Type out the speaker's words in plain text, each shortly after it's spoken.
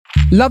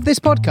Love this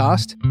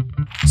podcast?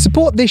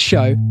 Support this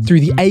show through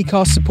the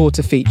Acast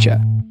supporter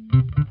feature.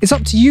 It's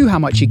up to you how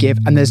much you give,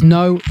 and there's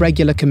no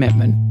regular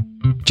commitment.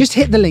 Just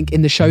hit the link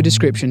in the show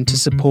description to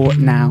support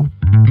now.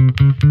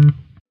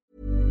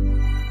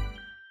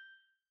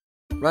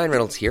 Ryan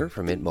Reynolds here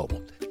from Mint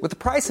Mobile. With the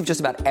price of just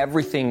about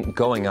everything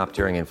going up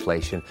during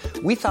inflation,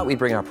 we thought we'd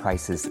bring our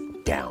prices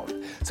down.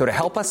 So to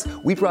help us,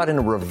 we brought in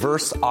a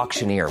reverse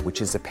auctioneer, which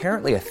is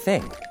apparently a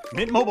thing.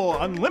 Mint Mobile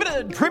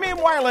Unlimited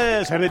Premium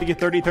Wireless. How to get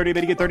 30, 30,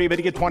 bit to get 30, bit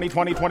to get 20,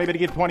 20, 20, bit to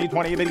get 20,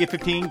 20, bit to get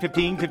 15,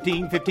 15,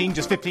 15, 15,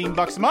 just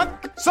 $15 a month?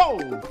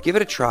 Sold! Give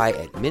it a try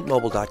at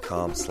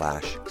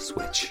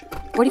mintmobile.com/switch.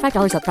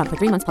 $45 up front for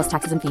 3 months plus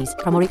taxes and fees.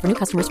 Promo rate for new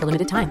customers for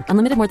limited time.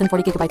 Unlimited more than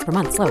 40 gigabytes per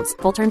month. Slows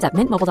full terms at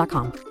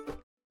mintmobile.com.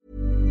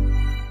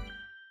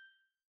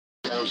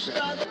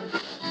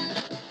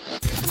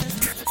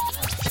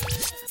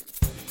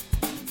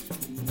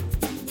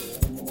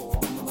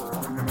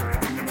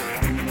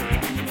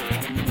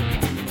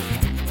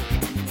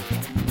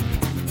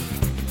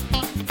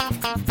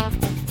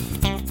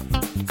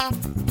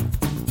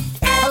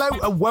 Hello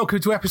and welcome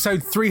to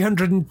episode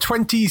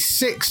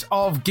 326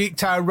 of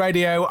Geektown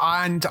Radio,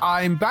 and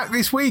I'm back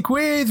this week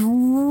with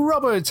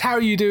Robert. How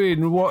are you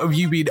doing? What have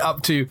you been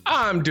up to?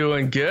 I'm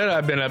doing good.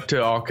 I've been up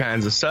to all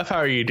kinds of stuff. How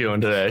are you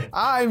doing today?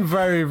 I'm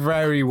very,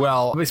 very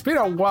well. It's been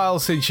a while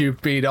since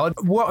you've been on.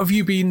 What have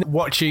you been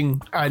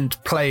watching and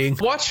playing?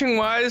 Watching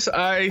wise,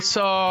 I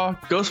saw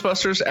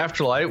Ghostbusters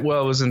Afterlife while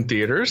I was in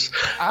theaters.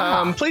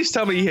 Please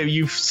tell me, have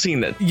you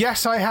seen it?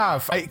 Yes, I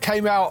have. It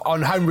came out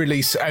on home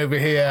release over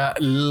here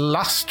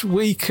last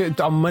week,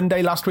 on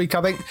Monday last week,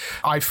 I think.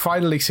 I've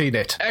finally seen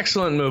it.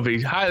 Excellent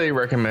movie. Highly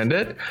recommend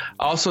it.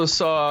 Also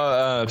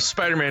saw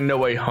Spider-Man No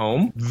Way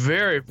Home.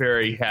 Very,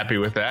 very happy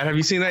with that. Have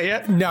you seen that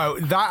yet? No,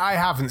 that I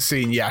haven't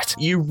seen yet.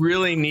 You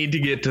really need to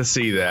get to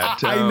see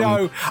that. I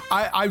know.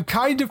 I'm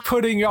kind of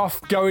putting off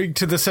going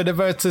to the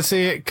cinema to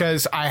see it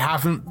because I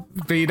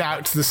haven't been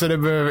out to the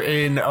cinema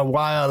in a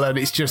while, and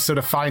it's just sort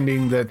of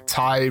finding the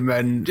time.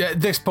 And at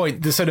this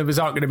point, the cinemas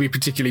aren't going to be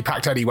particularly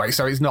packed anyway,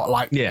 so it's not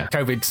like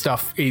COVID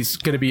stuff is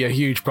going to be a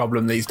huge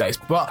problem these days.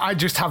 But I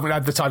just haven't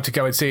had the time to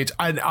go and see it,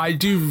 and I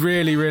do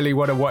really, really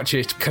want to watch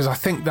it because I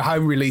think the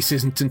home release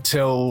isn't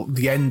until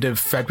the end of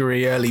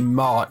February, early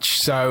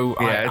March. So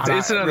yeah,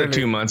 it's another really,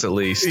 2 months at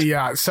least.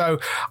 Yeah, so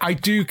I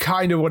do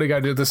kind of want to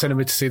go to the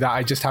cinema to see that.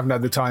 I just haven't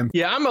had the time.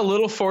 Yeah, I'm a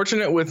little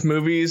fortunate with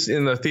movies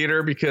in the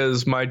theater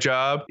because my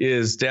job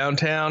is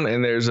downtown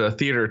and there's a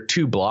theater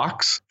 2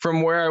 blocks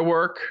from where I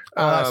work.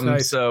 Oh, that's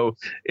nice. So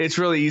it's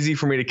really easy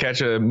for me to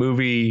catch a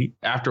movie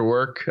after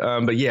work.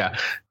 But yeah,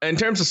 in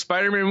terms of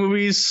Spider-Man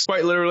movies,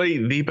 quite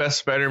literally the best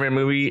Spider-Man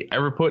movie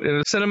ever put in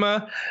a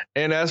cinema.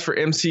 And as for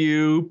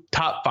MCU,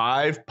 top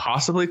 5,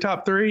 possibly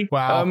top 3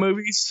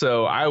 movies.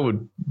 So I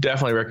would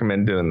definitely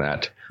recommend doing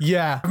that.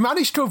 Yeah, I've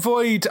managed to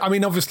avoid, I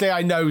mean, obviously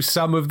I know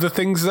some of the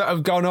things that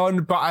have gone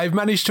on, but I've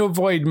managed to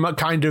avoid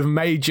kind of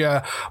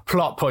major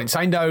plot points.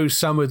 I know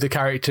some of the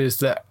characters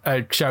that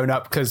are shown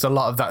up because a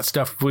lot of that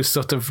stuff was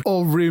sort of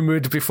all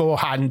rumoured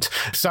beforehand.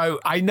 So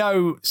I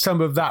know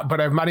some of that, but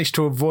I've managed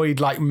to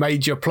avoid like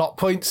major plot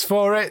points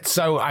for it.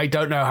 So I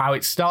don't know how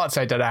it starts.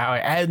 I don't know how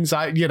it ends.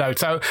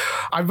 So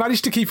I've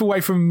managed to keep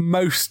away from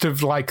most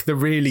of like the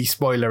really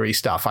spoilery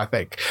stuff, I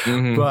think.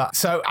 Mm-hmm. But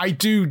so I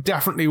do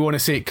definitely want to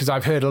see it because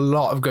I've heard a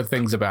lot of good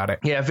things about it.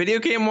 Yeah, video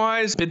game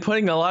wise, been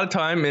putting a lot of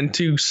time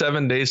into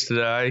 7 Days to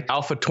Die.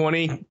 Alpha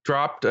 20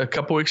 dropped a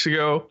couple weeks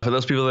ago. For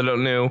those people that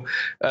don't know,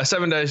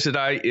 7 Days to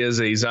Die is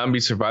a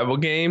zombie survival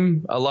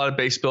game. A lot of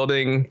base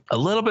building, a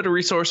little bit of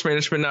resource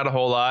management, not a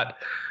whole lot.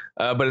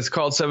 But it's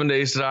called 7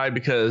 Days to Die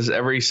because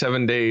every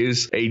 7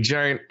 days, a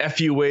giant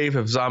FU wave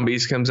of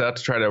zombies comes out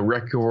to try to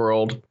wreck your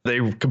world. They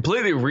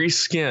completely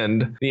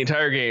reskinned the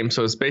entire game,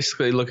 so it's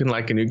basically looking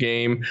like a new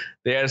game.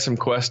 They added some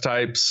quest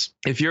types.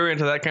 If you're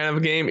into that kind of a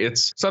game,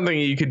 it's something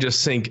you could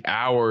just sink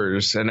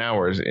hours and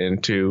hours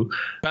into.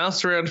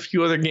 Bounced around a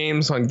few other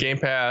games on Game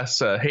Pass.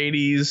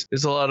 Hades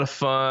is a lot of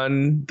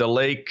fun. The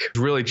Lake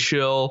is really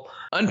chill.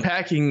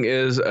 Unpacking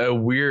is a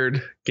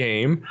weird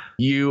game.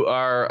 You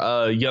are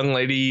a young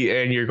lady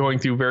and you're going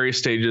through various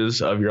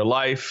stages of your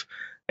life.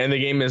 And the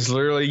game is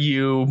literally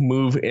you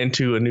move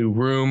into a new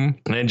room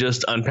and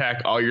just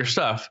unpack all your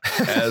stuff,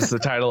 as the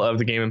title of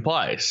the game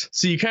implies.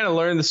 So you kind of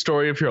learn the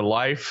story of your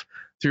life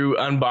through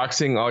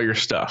unboxing all your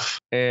stuff.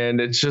 And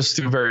it's just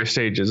through various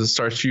stages. It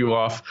starts you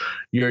off,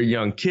 you're a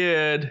young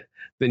kid,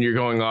 then you're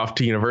going off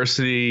to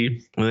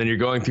university, and then you're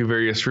going through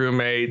various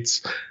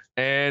roommates.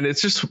 And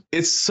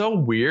it's so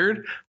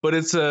weird, but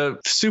it's a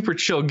super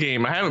chill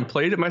game. I haven't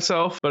played it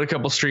myself, but a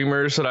couple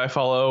streamers that I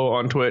follow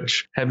on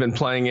Twitch have been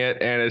playing it.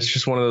 And it's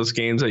just one of those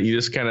games that you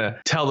just kind of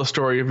tell the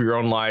story of your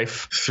own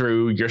life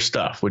through your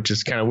stuff, which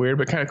is kind of weird,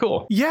 but kind of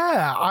cool.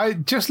 Yeah, I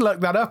just looked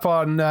that up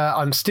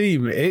on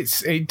Steam.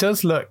 It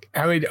does look,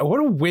 I mean, what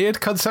a weird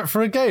concept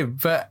for a game,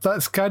 but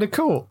that's kind of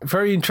cool.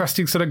 Very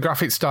interesting sort of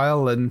graphic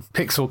style and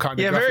pixel kind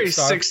of graphic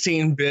style. Yeah, very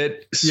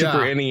 16-bit,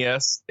 Super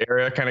NES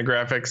era kind of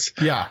graphics.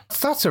 Yeah,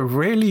 that's a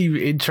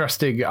really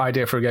interesting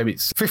idea for a game.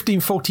 It's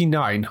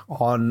 $15.49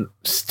 on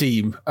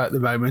Steam at the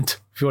moment.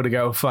 if you want to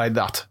go and find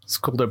that. It's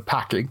called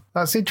Unpacking.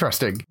 That's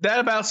interesting. That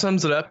about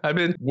sums it up. I've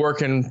been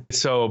working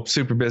so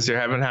super busy. I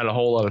haven't had a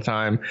whole lot of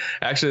time.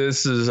 Actually,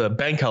 this is a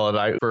bank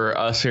holiday for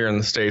us here in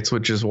the States,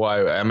 which is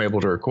why I'm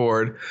able to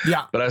record.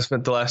 Yeah. But I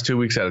spent the last 2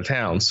 weeks out of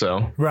town,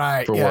 so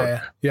right. For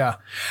work. Yeah.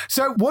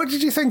 So what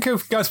did you think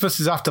of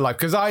Ghostbusters Afterlife?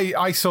 Because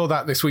I saw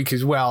that this week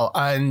as well,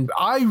 and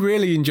I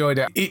really enjoyed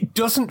it. It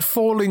doesn't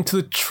fall into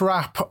the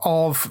trap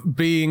of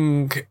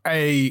being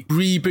a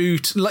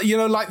reboot,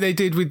 like they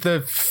did with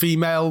the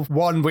female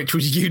one, which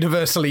was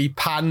universally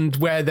panned,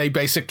 where they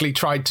basically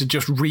tried to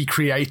just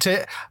recreate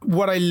it.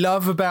 What I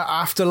love about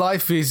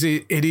Afterlife is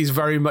it is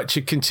very much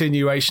a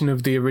continuation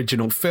of the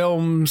original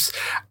films,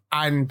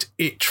 and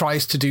it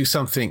tries to do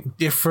something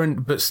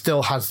different, but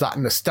still has that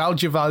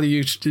nostalgia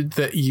value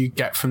that you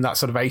get from that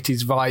sort of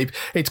 80s vibe.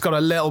 It's got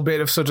a little bit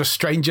of sort of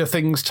Stranger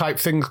Things type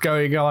things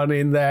going on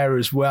in there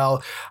as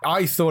well.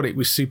 I thought it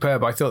was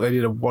superb. I thought they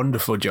did a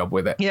wonderful job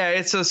with it. Yeah,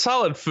 it's a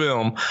solid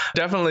film.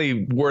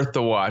 Definitely worth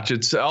the watch.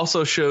 It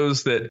also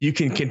shows that you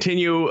can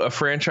continue a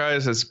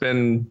franchise that's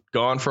been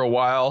gone for a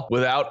while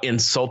without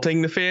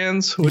insulting the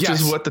fans, which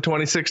is what the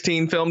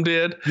 2016 film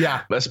did.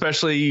 Yeah.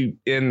 Especially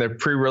in the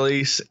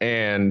pre-release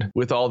and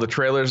with all the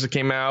trailers that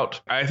came out.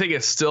 I think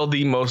it's still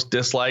the most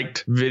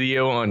disliked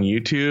video on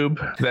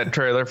YouTube, that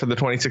trailer for the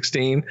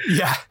 2016.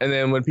 Yeah. And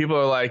then when people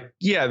are like,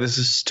 yeah, this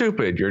is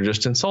stupid, you're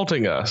just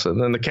insulting us.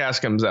 And then the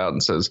cast comes out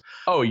and says,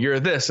 oh, you're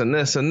this and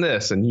this and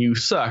this, and you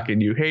suck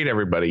and you hate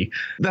everybody.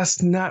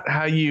 That's not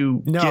how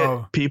you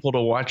get people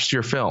to watch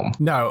your film.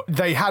 No,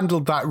 they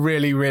handled that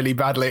really, really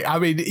badly. I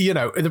mean,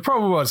 the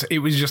problem was it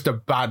was just a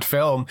bad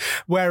film,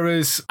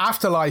 whereas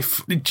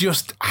Afterlife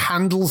just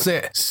handles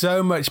it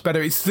so much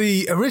better. It's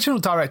the original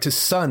director's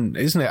son,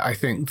 isn't it? I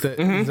think that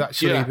is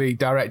actually the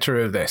director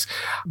of this.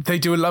 They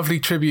do a lovely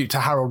tribute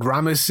to Harold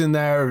Ramis in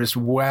there as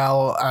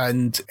well,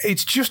 and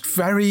it's just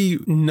very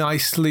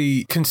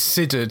nicely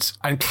considered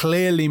and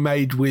clearly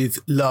made with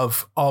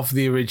love of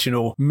the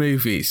original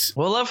movies.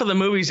 Well, love for the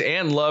movies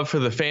and love for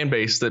the fan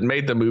base that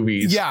made the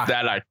movies that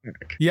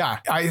iconic. Yeah,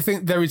 I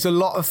think there is a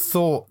lot of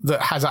thought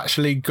that has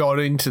actually gone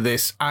into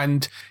this,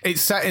 and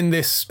it's set in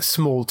this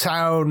small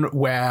town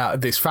where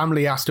this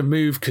family has to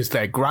move because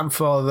their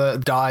grandfather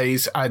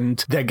dies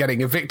and they're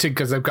getting evicted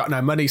because they've got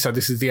no money, so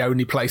this is the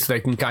only place they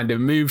can kind of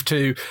move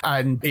to.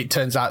 And it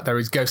turns out there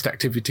is ghost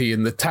activity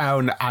in the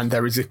town, and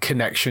there is a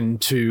connection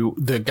to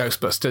the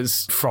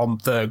Ghostbusters from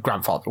the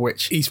grandfather,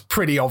 which is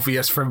pretty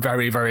obvious from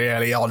very, very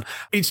early on.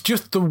 It's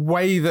just the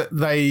way that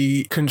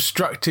they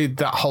constructed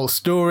that whole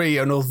story,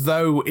 and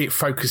although it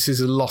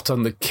focuses a lot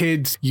on the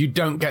kids, you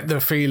don't get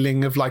the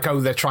feeling of like, oh,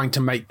 they're trying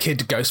to make kid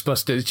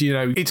Ghostbusters.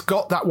 It's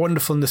got that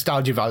wonderful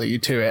nostalgia value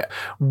to it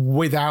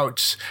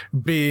without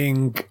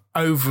being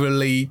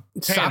overly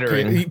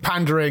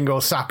pandering or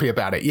sappy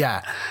about it.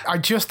 Yeah. I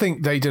just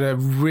think they did a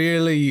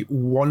really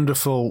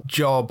wonderful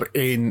job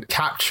in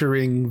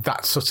capturing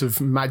that sort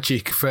of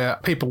magic for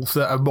people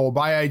that are more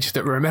my age,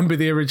 that remember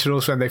the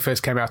originals when they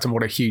first came out and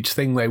what a huge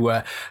thing they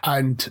were,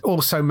 and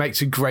also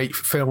makes a great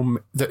film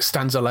that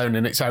stands alone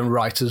in its own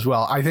right as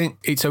well. I think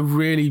it's a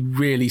really,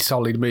 really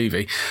solid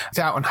movie. It's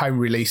out on home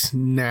release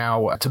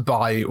now to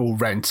buy or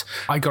rent.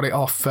 I got it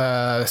off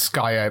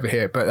Sky over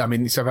here, but I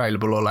mean, it's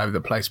available all over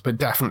the place, but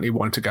definitely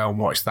want to go and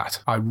watch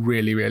that. I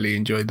really, really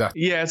enjoyed that.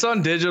 Yeah, it's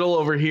on digital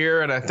over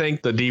here, and I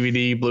think the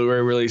DVD Blu-ray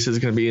release is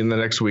going to be in the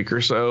next week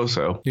or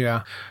so.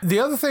 Yeah. The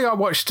other thing I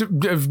watched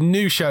of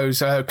new shows,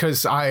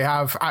 because I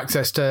have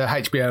access to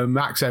HBO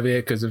Max over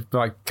here because of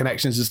my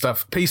connections and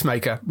stuff,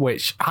 Peacemaker,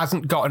 which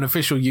hasn't got an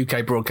official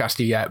UK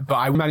broadcaster yet, but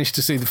I managed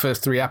to see the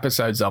first 3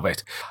 episodes of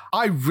it.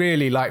 I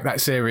really like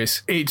that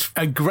series. It's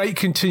a great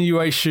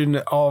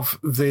continuation of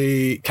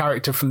the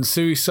character from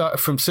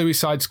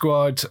Suicide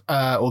Squad,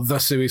 or The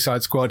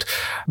Suicide Squad.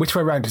 Which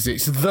way around is it?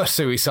 It's The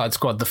Suicide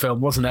Squad, the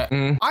film, wasn't it?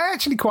 I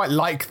actually quite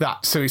like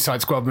that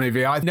Suicide Squad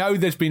movie. I know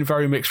there's been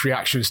very mixed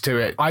reactions to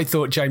it. I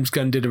thought James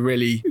Gunn did a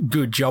really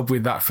good job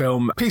with that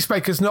film.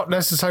 Peacemaker's not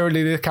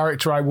necessarily the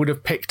character I would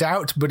have picked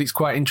out, but it's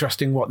quite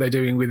interesting what they're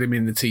doing with him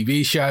in the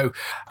TV show.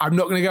 I'm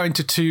not going to go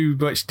into too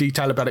much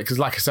detail about it because,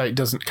 like I say, it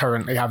doesn't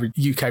currently have a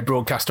UK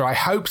broadcaster. I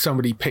hope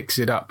somebody picks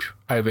it up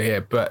over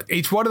here, but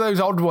it's one of those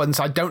odd ones.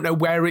 I don't know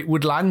where it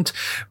would land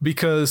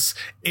because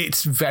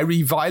it's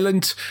very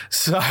violent,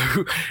 so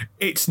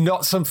it's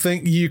not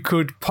something you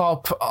could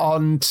pop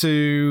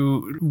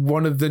onto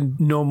one of the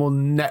normal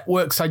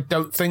networks. I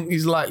don't think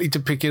is likely to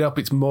pick it up.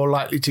 It's more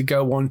likely to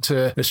go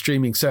onto a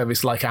streaming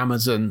service like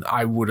Amazon,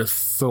 I would have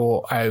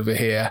thought, over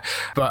here.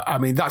 But I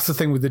mean, that's the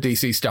thing with the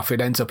DC stuff.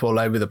 It ends up all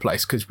over the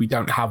place because we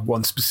don't have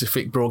one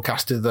specific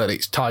broadcaster that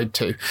it's tied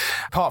to.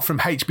 Apart from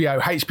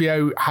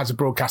HBO has a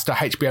broadcaster,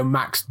 HBO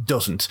Max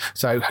doesn't.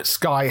 So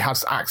Sky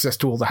has access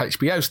to all the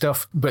HBO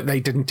stuff, but they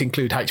didn't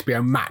include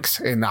HBO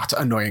Max in that,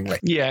 annoyingly.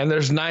 Yeah, and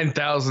there's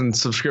 9,000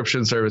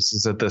 subscription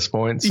services at this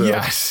point. So.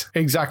 Yes,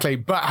 exactly.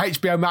 But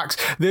HBO Max,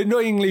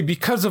 annoyingly,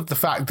 because of the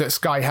fact that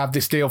Sky have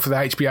this deal for the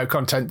HBO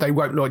content, they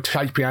won't launch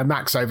HBO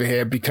Max over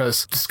here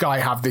because Sky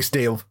have this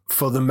deal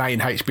for the main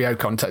HBO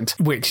content,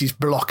 which is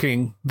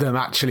blocking them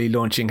actually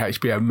launching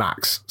HBO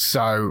Max.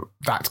 So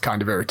that's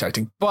kind of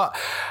irritating. But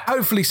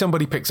hopefully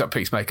somebody picks up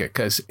Peacemaker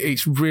because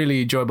it's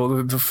really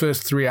enjoyable. The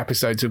first 3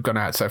 episodes have gone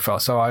out so far,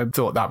 so I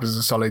thought that was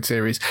a solid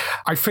series.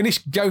 I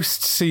finished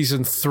Ghost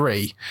Season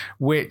 3,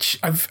 which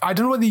I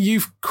don't know whether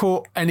you've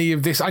caught any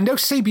of this. I know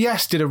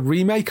CBS did a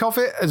remake of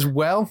it as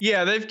well.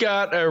 Yeah, they've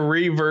got a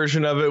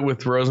re-version of it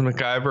with Rose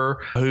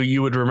McIver, who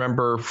you would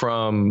remember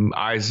from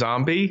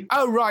iZombie.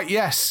 Oh, right,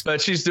 yes.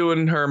 But she's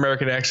doing her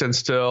American accent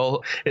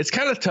still. It's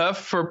kind of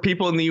tough for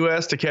people in the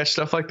US to catch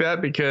stuff like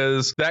that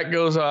because that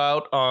goes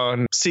out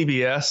on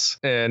CBS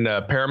and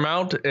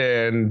Paramount,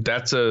 and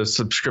that's a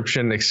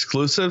subscription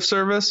exclusive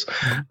service.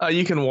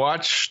 You can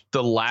watch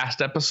the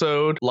last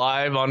episode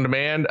live on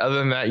demand. Other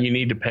than that, you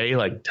need to pay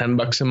like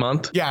 $10 a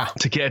month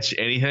to catch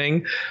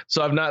anything.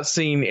 So I've not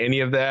seen any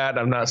of that.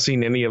 I've not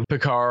seen any of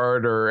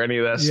Picard or any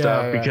of that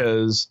stuff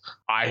because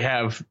I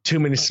have too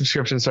many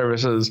subscription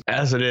services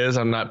as it is.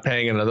 I'm not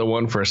paying another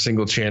one for a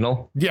single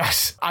channel.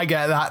 Yes, I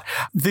get that.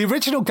 The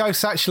original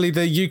Ghost, actually,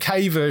 the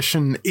UK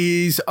version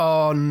is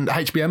on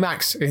HBO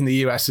Max in the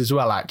US as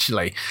well,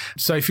 actually.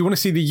 So if you want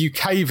to see the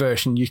UK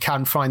version, you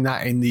can find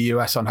that in the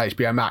US on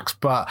HBO Max.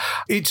 But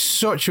it's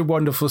such a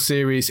wonderful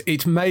series.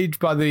 It's made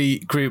by the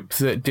group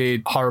that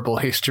did Horrible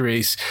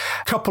Histories.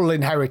 Couple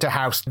inherit a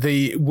house.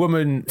 The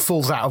woman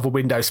falls out of a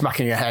window,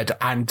 smacking her head,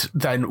 and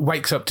then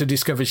wakes up to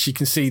discover she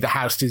can see the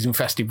house is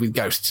infested with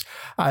ghosts.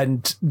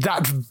 And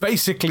that's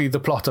basically the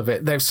plot of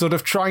it. They're sort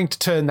of trying to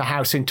turn the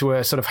house into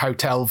a sort of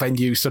hotel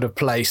venue sort of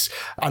place.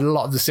 And a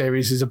lot of the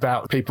series is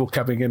about people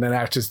coming in and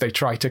out as they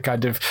try to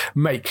kind of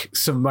make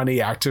some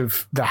money out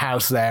of the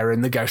house there,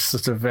 and the ghosts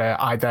sort of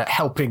either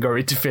helping or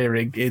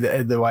interfering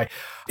in the way.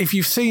 If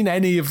you've seen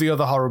any of the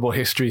other Horrible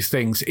Histories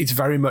things, it's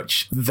very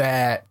much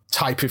their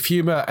type of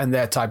humor and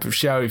their type of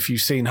show. If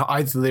you've seen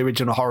either the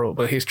original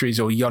Horrible Histories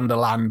or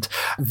Yonderland,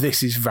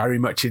 this is very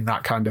much in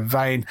that kind of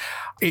vein.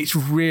 It's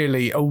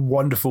really a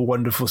wonderful,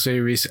 wonderful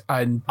series,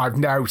 and I've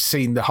now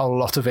seen the whole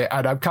lot of it,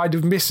 and I'm kind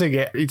of missing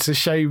it. It's a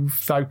shame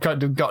that I've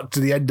kind of got to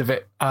the end of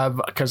it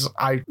because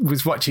I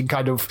was watching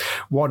kind of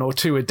 1 or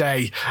 2 a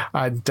day,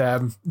 and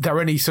they're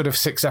only sort of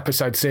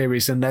 6-episode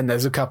series, and then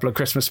there's a couple of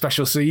Christmas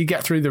specials, so you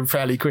get through them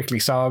fairly quickly.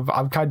 So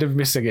I'm kind of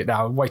missing it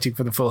now. I'm waiting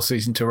for the 4th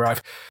season to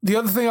arrive. The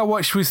other thing I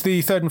watched was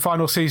the 3rd and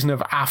final season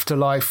of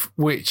Afterlife,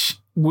 which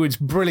was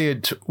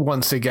brilliant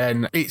once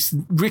again. It's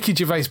Ricky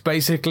Gervais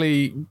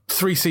basically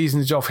 3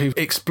 seasons of him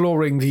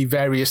exploring the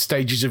various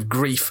stages of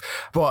grief,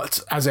 but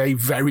as a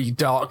very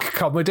dark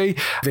comedy.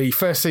 The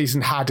first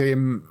season had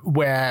him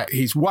where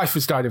his wife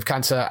has died of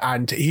cancer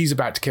and he's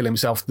about to kill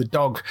himself. The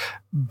dog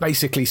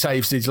basically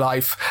saves his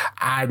life,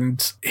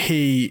 and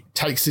he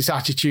takes this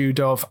attitude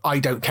of, I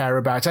don't care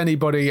about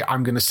anybody,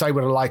 I'm going to say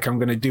what I like, I'm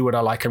going to do what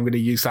I like, I'm going to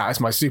use that as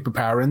my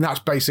superpower. And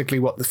that's basically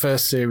what the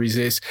first series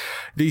is.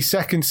 The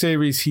second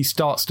series, he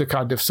starts to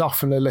kind of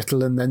soften a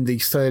little, and then the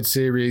 3rd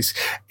series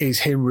is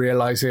him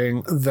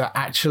realizing that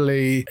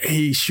actually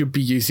he should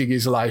be using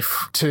his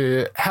life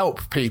to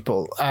help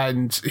people,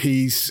 and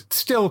he's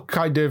still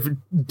kind of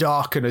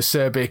dark and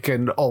acerbic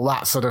and all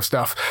that sort of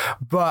stuff,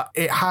 but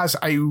it has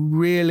a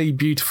really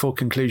beautiful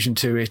conclusion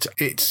to it.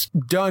 It's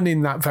done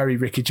in that very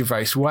Ricky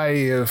Gervais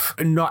way of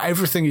not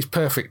everything is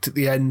perfect at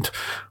the end,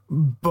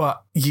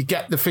 but you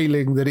get the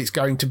feeling that it's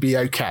going to be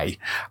okay.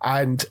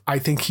 And I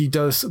think he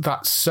does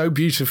that so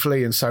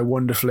beautifully and so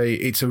wonderfully.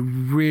 It's a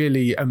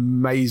really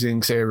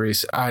amazing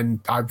series, and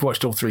I've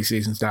watched all 3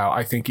 seasons now.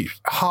 I think it's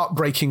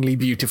heartbreakingly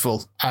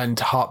beautiful and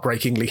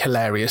heartbreakingly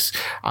hilarious.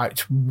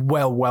 It's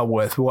well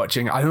worth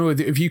watching. I don't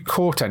know, have you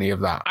caught any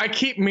of that? I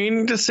keep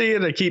meaning to see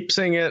it. I keep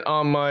seeing it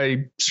on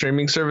my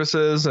streaming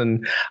services,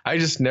 and I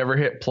just never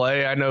hit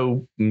play. I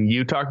know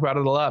you talk about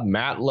it a lot.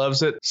 Matt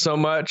loves it so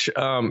much.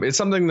 It's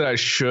something that I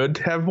should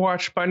have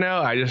watched by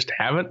now. I just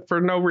haven't for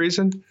no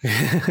reason.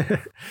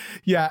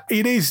 Yeah,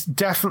 it is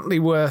definitely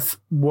worth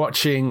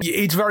watching.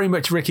 It's very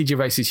much Ricky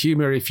Gervais's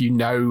humor. If you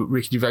know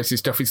Ricky Gervais's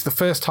stuff, it's the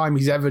first time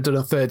he's ever done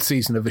a 3rd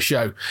season of a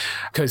show,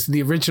 because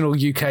the original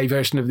UK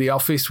version of The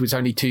Office was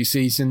only 2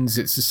 seasons.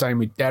 It's the same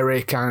with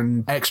Derek,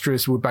 and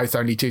Extras were both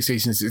only 2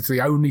 seasons. It's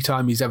the only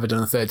time he's ever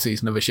done a 3rd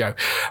season of a show.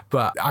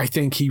 But I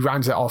think he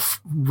rounds it off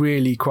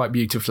really quite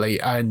beautifully,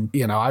 and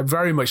I'm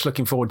very much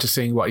looking forward to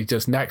seeing what he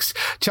does next.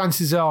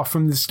 Chances are,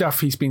 from the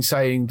stuff he's been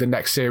saying, the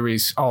next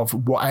series of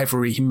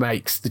whatever he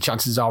makes, the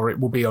chances are it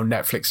will be on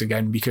Netflix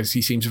again, because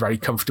he seems very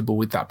comfortable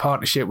with that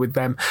partnership with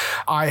them.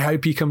 I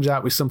hope he comes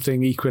out with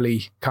something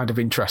equally kind of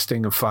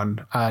interesting and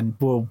fun, and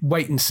we'll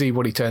wait and see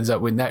what he turns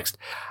up with next.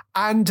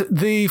 And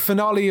the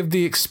finale of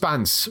The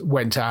Expanse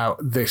went out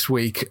this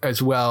week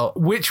as well,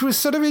 which was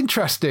sort of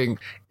interesting.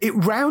 It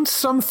rounds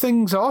some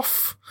things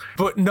off,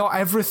 but not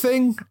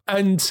everything.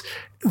 And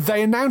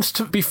they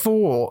announced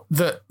before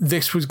that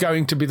this was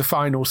going to be the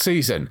final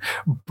season,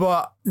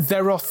 but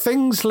there are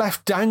things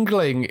left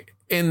dangling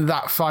in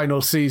that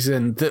final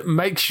season that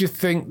makes you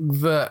think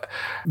that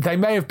they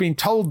may have been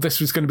told this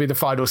was going to be the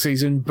final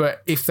season,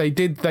 but if they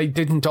did, they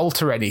didn't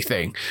alter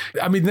anything.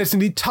 I mean, there's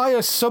an entire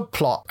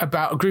subplot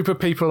about a group of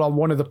people on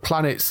one of the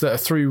planets that are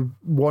through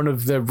one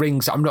of the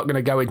rings. I'm not going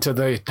to go into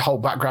the whole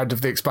background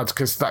of The Expanse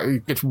because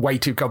that gets way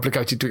too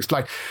complicated to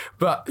explain.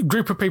 But a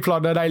group of people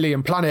on an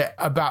alien planet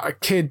about a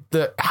kid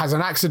that has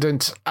an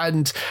accident,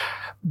 and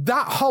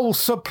that whole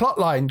subplot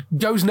line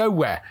goes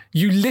nowhere.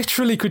 You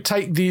literally could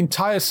take the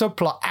entire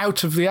subplot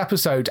out of the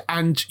episode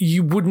and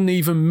you wouldn't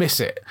even miss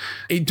it.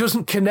 It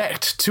doesn't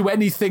connect to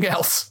anything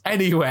else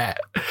anywhere.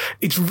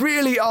 It's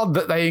really odd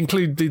that they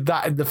included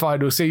that in the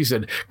final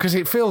season because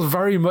it feels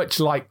very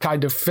much like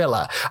kind of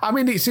filler. I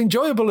mean, it's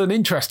enjoyable and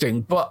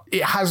interesting, but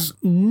it has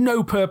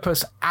no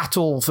purpose at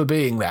all for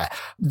being there.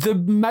 The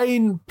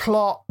main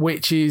plot,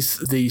 which is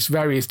these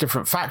various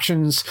different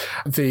factions,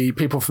 the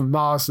people from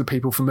Mars, the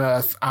people from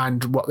Earth,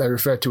 and what they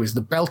refer to as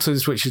the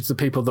Belters, which is the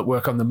people that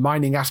work on the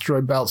mining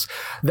asteroid belts.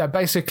 They're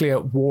basically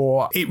at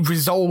war. It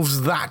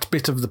resolves that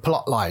bit of the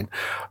plot line,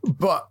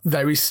 but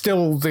there is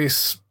still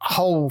this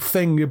whole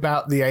thing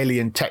about the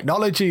alien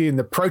technology and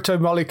the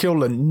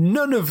proto-molecule, and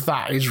none of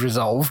that is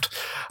resolved.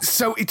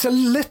 So it's a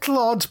little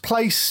odd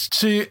place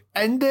to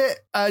end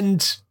it,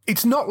 and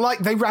it's not like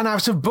they ran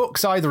out of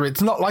books either.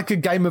 It's not like a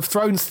Game of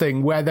Thrones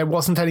thing where there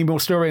wasn't any more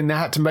story and they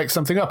had to make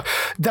something up.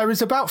 There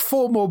is about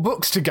 4 more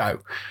books to go.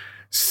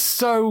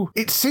 So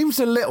it seems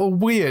a little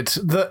weird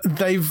that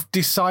they've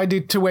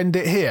decided to end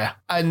it here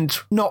and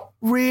not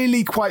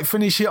really quite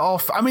finish it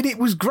off. I mean, it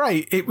was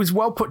great. It was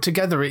well put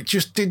together. It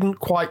just didn't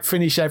quite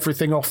finish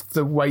everything off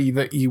the way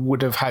that you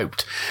would have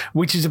hoped,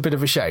 which is a bit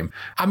of a shame.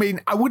 I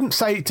mean, I wouldn't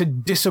say it's a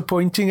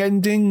disappointing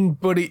ending,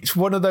 but it's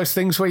one of those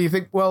things where you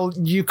think, well,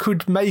 you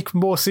could make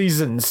more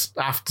seasons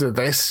after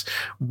this.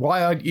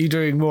 Why aren't you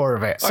doing more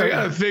of it? So I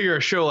gotta figure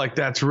a show like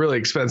that's really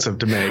expensive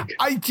to make.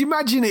 I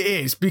imagine it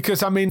is,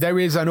 because I mean, there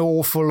is an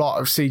awful lot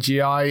of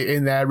CGI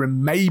in there,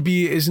 and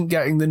maybe it isn't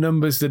getting the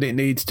numbers that it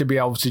needs to be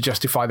able to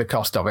justify the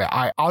cost of it.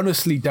 I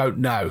honestly don't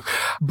know.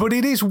 But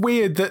it is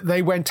weird that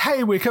they went,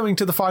 hey, we're coming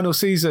to the final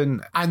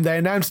season, and they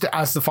announced it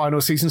as the final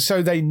season,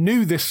 so they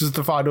knew this was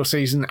the final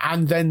season,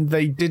 and then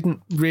they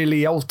didn't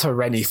really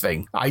alter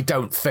anything, I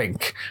don't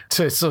think,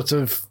 to sort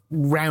of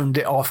round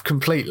it off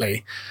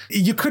completely.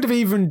 You could have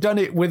even done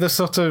it with a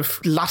sort of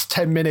last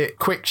 10-minute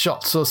quick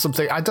shots or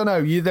something. I don't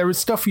know. There is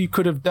stuff you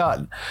could have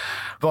done.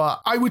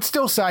 But I would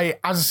still say,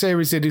 as a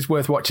series, it is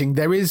worth watching.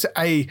 There is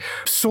a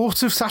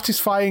sort of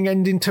satisfying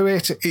ending to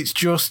it. It's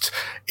just,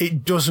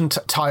 it doesn't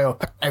tie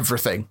up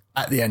everything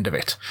at the end of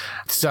it.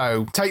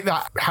 So take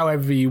that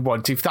however you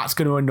want. If that's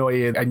going to annoy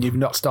you and you've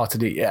not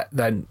started it yet,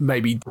 then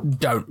maybe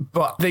don't.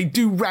 But they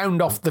do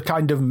round off the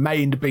kind of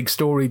main big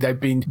story they've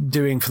been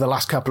doing for the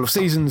last couple of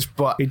seasons,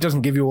 but it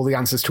doesn't give you all the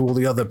answers to all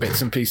the other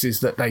bits and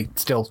pieces that they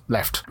still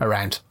left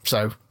around.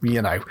 So,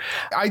 you know,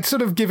 I'd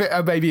sort of give it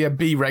maybe a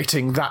B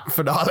rating, that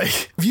finale.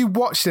 Have you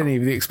watched any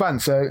of The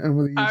Expanse?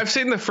 I've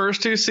seen the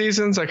first 2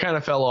 seasons. I kind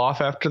of fell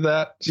off after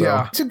that. So.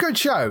 Yeah, it's a good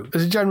show.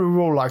 As a general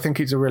rule, I think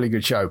it's a really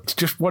good show. It's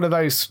just one of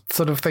those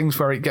sort of things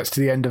where it gets to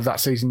the end of that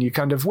season, you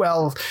kind of,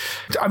 well,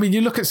 I mean, you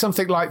look at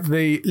something like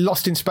the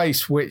Lost in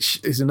Space, which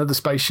is another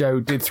space show,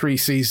 did 3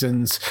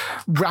 seasons,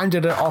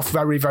 rounded it off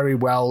very, very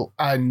well,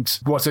 and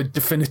was a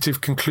definitive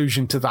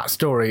conclusion to that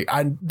story.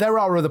 And there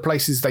are other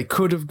places they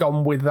could have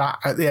gone with that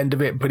at the end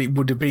of it, but it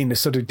would have been a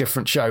sort of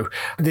different show.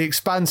 The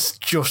Expanse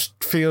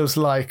just feels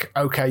like,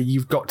 okay,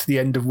 you've got to the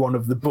end of one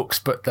of the books,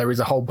 but there is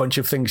a whole bunch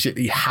of things that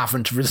you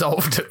haven't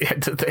resolved at the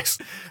end of this.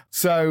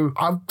 So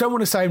I don't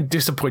want to say I'm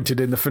disappointed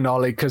in the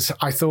finale, because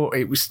I thought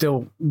it was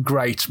still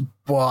great,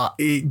 but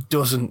it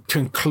doesn't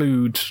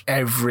conclude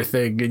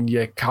everything, and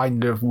you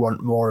kind of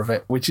want more of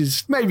it, which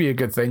is maybe a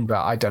good thing,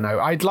 but I don't know.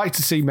 I'd like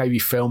to see maybe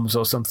films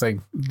or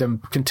something,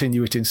 them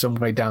continue it in some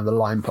way down the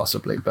line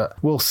possibly, but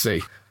we'll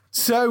see.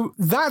 So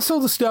that's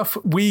all the stuff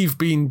we've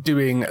been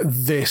doing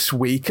this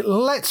week.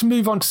 Let's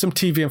move on to some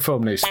TV and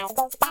film news.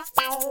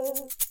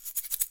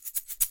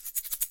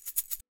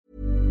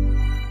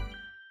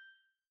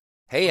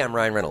 Hey, I'm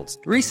Ryan Reynolds.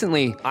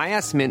 Recently, I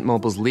asked Mint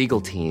Mobile's legal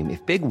team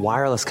if big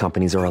wireless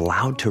companies are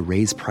allowed to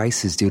raise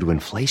prices due to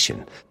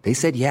inflation. They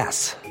said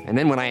yes. And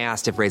then when I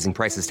asked if raising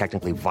prices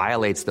technically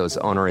violates those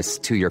onerous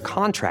 2-year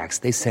contracts,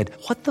 they said,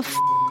 "What the f***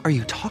 are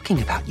you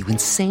talking about, you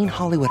insane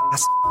Hollywood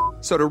ass?"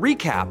 So to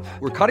recap,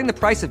 we're cutting the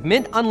price of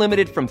Mint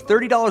Unlimited from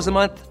 $30 a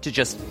month to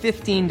just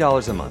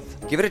 $15 a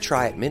month. Give it a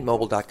try at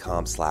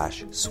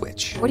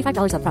mintmobile.com/switch.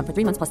 $45 up front for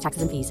 3 months plus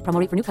taxes and fees. Promo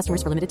rate for new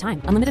customers for limited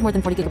time. Unlimited more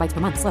than 40 gigabytes per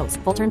month. Slows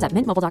full terms at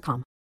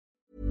mintmobile.com.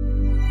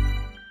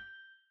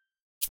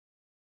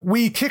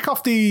 We kick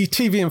off the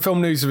TV and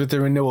film news with the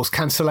renewals,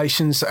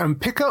 cancellations and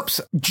pickups.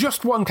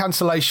 Just one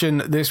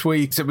cancellation this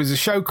week. It was a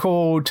show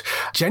called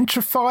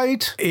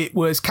Gentrified. It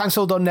was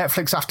cancelled on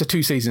Netflix after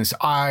 2 seasons.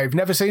 I've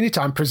never seen it.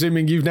 I'm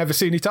presuming you've never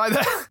seen it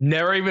either.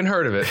 Never even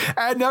heard of it.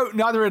 No,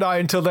 neither had I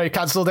until they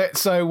cancelled it.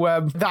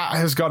 So that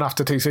has gone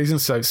after 2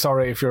 seasons. So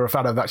sorry if you're a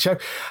fan of that show.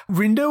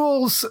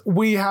 Renewals,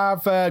 we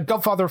have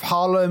Godfather of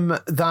Harlem.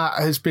 That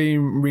has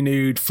been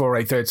renewed for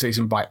a 3rd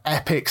season by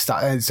Epix.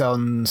 That is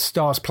on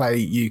Stars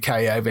Play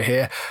UK over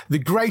here. The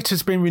Great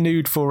has been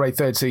renewed for a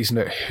 3rd season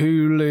at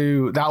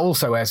Hulu. That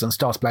also airs on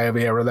Stars Play over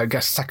here, although I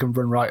guess 2nd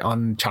run right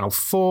on Channel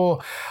 4.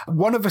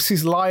 One of Us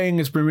is Lying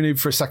has been renewed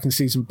for a 2nd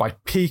season by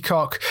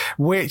Peacock,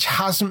 which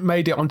hasn't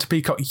made it onto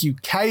Peacock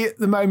UK at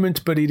the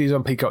moment, but it is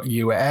on Peacock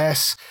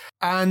US.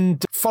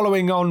 And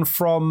following on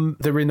from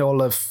the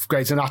renewal of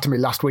Grey's Anatomy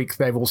last week,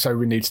 they've also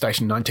renewed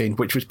Station 19,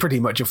 which was pretty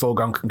much a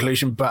foregone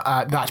conclusion, but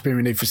that's been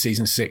renewed for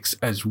season 6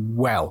 as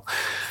well.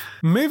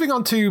 Moving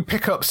on to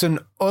pickups and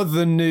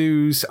other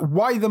news,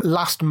 Why the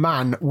Last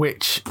Man,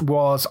 which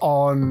was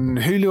on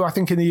Hulu, I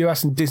think, in the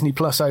US and Disney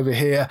Plus over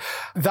here,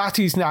 that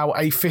is now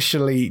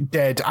officially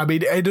dead. I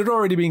mean, it had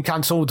already been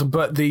cancelled,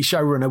 but the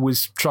showrunner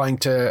was trying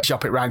to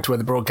shop it around to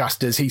other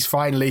broadcasters. He's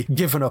finally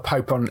given up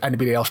hope on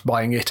anybody else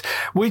buying it,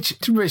 which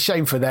is a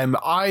shame for them.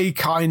 I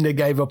kind of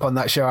gave up on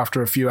that show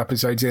after a few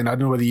episodes in. I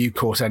don't know whether you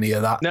caught any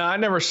of that. No, I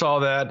never saw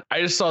that.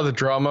 I just saw the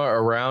drama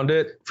around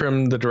it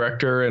from the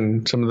director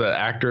and some of the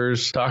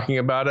actors talking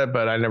about it,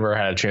 but I never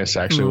had a chance to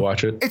actually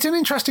watch it. It's an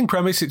interesting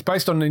premise. It's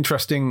based on an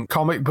interesting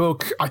comic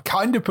book. I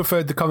kind of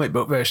preferred the comic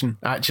book version,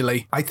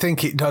 actually. I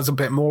think it does a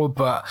bit more,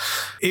 but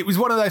it was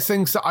one of those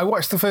things that I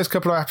watched the first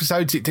couple of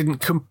episodes. It didn't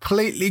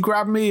completely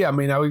grab me. I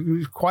mean, it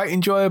was quite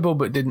enjoyable,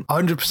 but didn't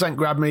 100%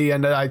 grab me,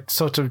 and I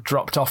sort of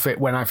dropped off it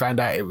when I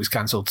found out it was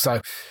cancelled.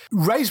 So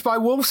Raised by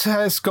Wolves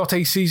has got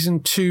a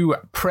season 2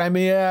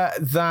 premiere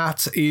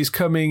that is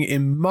coming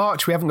in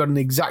March. We haven't got an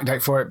exact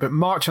date for it, but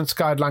March on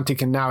Sky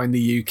Atlantic and now in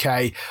the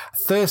UK.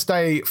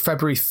 Thursday,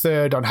 February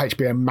 3rd on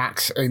HBO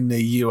Max in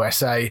the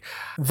USA.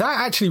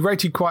 That actually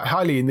rated quite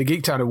highly in the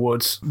Geektown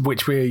Awards,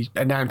 which we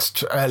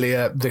announced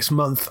earlier this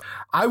month.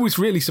 I was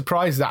really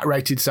surprised that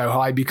rated so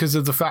high because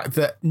of the fact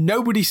that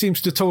nobody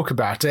seems to talk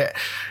about it.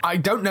 I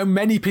don't know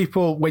many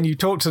people, when you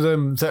talk to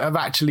them, that have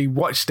actually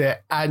watched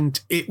it, and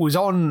it was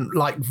on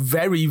like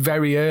very,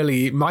 very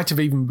early. It might have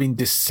even been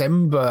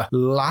December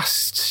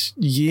last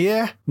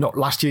year, not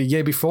last year,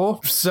 year before.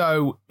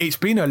 So it's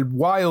been a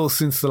while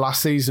since the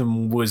last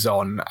season was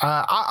on.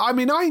 I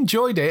mean, I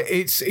enjoyed it.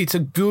 It's a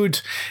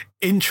good,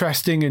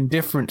 interesting and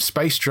different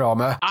space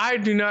drama. I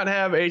do not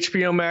have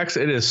HBO Max.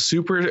 It is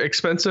super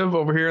expensive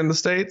over here in the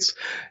States.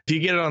 If you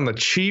get it on the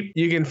cheap,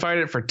 you can find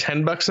it for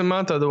 $10 a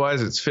month.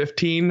 Otherwise, it's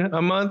 $15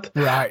 a month.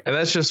 Right. And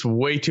that's just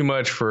way too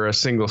much for a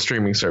single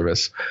streaming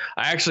service.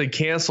 I actually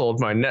canceled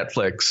my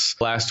Netflix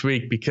last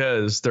week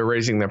because they're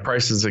raising their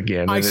prices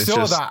again. I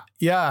saw that.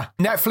 Yeah.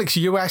 Netflix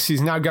US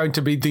is now going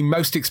to be the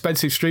most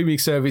expensive streaming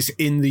service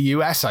in the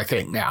US, I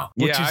think, now.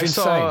 Which is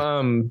insane. I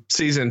saw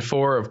season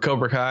 4 of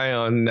Cobra Kai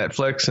on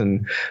Netflix,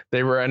 and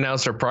they were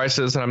announced their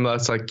prices, and I'm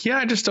like, yeah,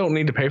 I just don't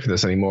need to pay for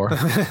this anymore.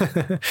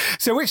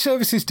 So which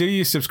services do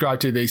you subscribe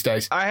to these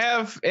days? I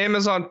have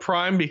Amazon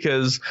Prime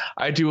because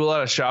I do a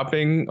lot of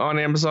shopping on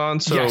Amazon.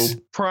 So yes.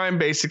 Prime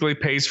basically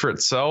pays for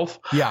itself.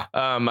 Yeah.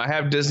 I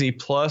have Disney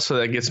Plus, so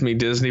that gets me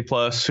Disney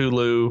Plus,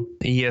 Hulu,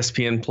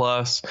 ESPN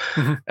Plus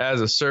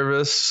as a service.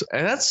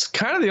 And that's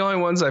kind of the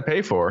only ones I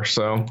pay for.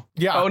 So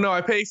yeah. Oh no,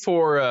 I pay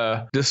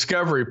for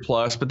Discovery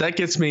Plus, but that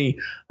gets me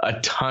a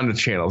ton of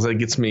channels. That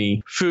gets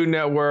me Food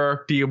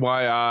Network,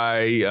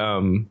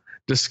 DIY,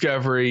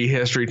 Discovery,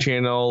 History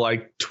Channel,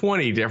 like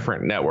 20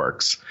 different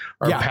networks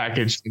are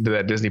packaged into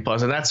that Disney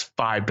Plus, and that's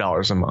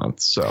 $5 a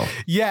month. So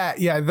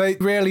yeah, they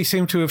really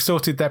seem to have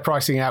sorted their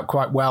pricing out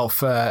quite well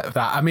for that.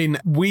 I mean,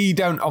 we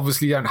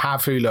obviously don't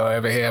have Hulu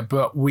over here,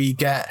 but we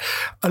get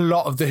a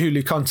lot of the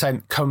Hulu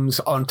content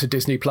comes onto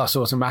Disney Plus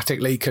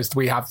automatically because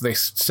we have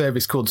this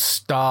service called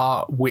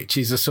Star, which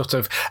is a sort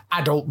of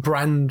adult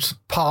brand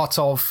part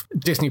of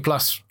Disney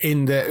Plus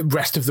in the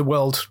rest of the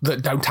world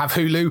that don't have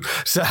Hulu.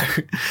 So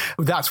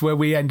that's where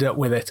we end up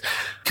with it.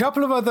 A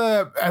couple of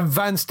other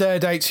advanced air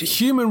dates.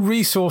 Human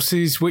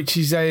Resources, which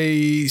is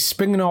a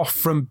spin-off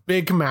from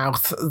Big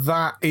Mouth,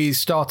 that is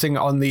starting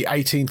on the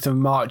 18th of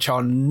March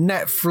on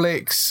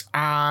Netflix.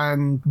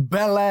 And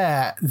Bel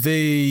Air,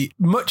 the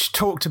much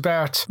talked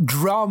about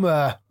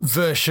drama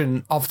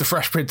version of The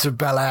Fresh Prince of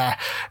Bel Air,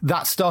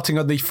 that's starting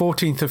on the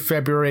 14th of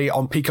February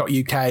on Peacock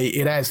UK.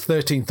 It airs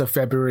 13th of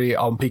February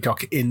on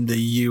Peacock in the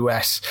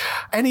US.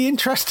 Any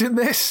interest in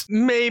this?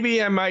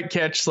 Maybe I might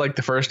catch like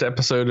the first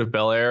episode of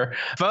Bel Air.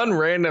 Fun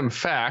random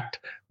fact.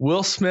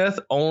 Will Smith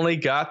only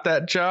got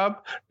that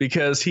job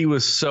because he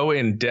was so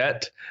in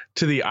debt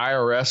to the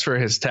IRS for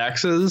his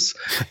taxes.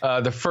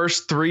 The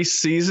first 3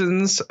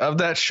 seasons of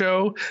that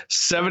show,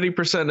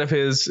 70% of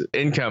his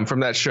income from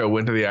that show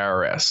went to the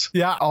IRS.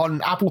 Yeah,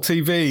 on Apple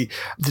TV,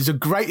 there's a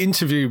great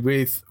interview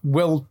with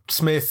Will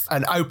Smith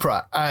and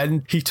Oprah,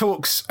 and he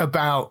talks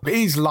about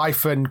his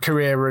life and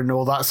career and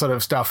all that sort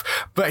of stuff.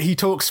 But he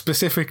talks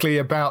specifically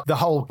about the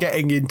whole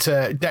getting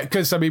into debt,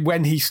 because, I mean,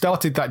 when he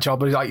started that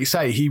job, like you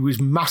say, he was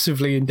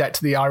massively in debt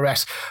to the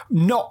IRS,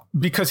 not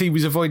because he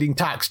was avoiding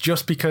tax,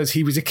 just because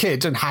he was a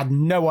kid and had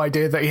no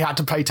idea that he had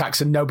to pay tax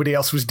and nobody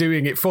else was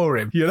doing it for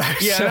him. You know?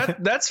 Yeah,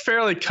 that's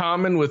fairly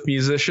common with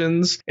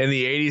musicians in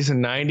the 80s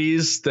and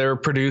 90s. Their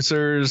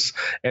producers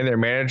and their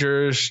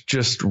managers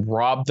just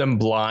robbed them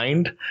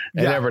blind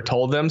and never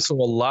told them. So a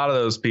lot of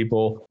those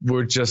people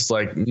were just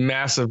like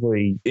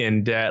massively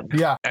in debt.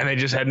 Yeah. And they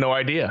just had no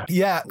idea.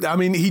 Yeah. I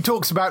mean, he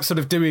talks about sort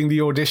of doing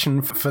the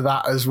audition for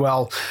that as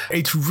well.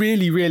 It's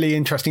really, really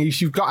interesting.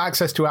 If you've got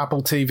access to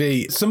Apple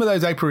TV, some of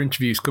those Oprah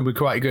interviews can be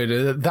quite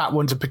good. That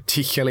one's a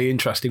particularly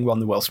interesting one,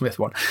 the Will Smith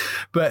one.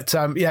 But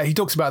yeah, he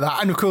talks about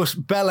that. And of course,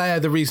 Bel Air,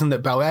 the reason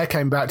that Bel Air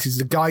came back is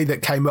the guy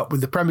that came up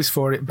with the premise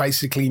for it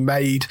basically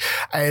made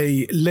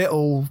a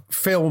little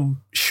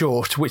film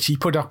short, which he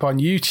put up on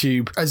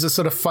YouTube as a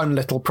sort of fun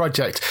little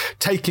project,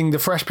 taking the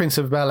Fresh Prince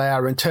of Bel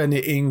Air and turning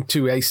it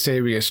into a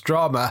serious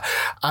drama.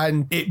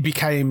 And it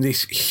became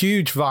this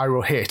huge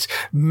viral hit,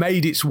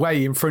 made its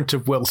way in front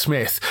of Will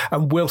Smith.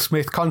 And Will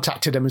Smith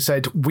contacted him and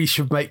said, we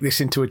should make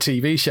this into a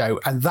TV show.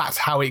 And that's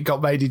how it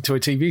got made into a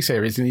TV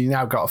series. And he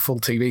now got a full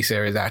TV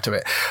series out of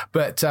it.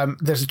 But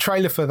there's a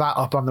trailer for that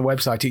up on the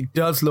website. It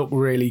does look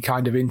really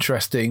kind of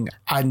interesting.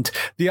 And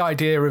the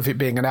idea of it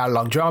being an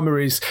hour-long drama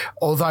is,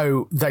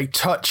 although they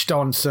touched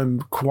on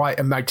some quite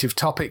emotive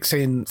topics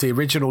in the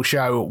original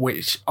show,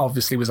 which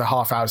obviously was a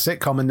half-hour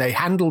sitcom, and they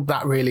handled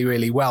that really,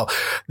 really well,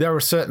 there are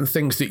certain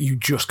things that you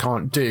just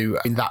can't do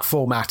in that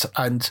format.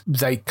 And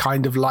they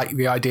kind of like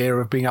the idea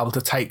of being able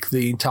to take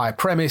the entire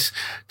premise,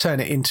 turn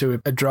it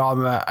into a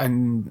drama,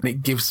 and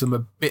it gives them a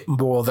bit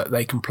more that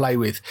they can play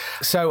with.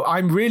 So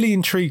I'm really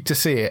intrigued to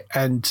see it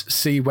and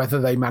see whether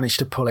they manage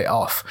to pull it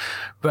off.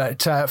 But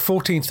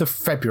 14th of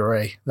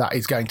February, that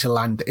is going to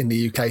land in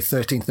the UK,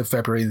 13th of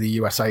February in the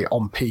USA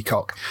on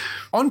Peacock.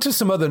 On to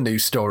some other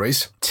news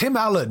stories. Tim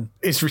Allen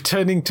is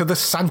returning to the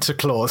Santa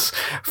Claus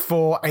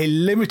for a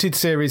limited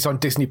series on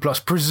Disney+.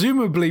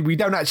 Presumably, we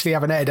don't actually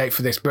have an air date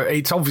for this, but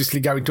it's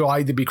obviously going to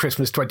either be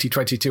Christmas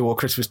 2022 or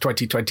Christmas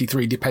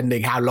 2023,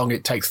 depending how long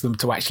it takes them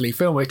to actually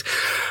film it.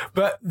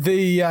 But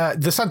the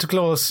Santa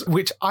Claus,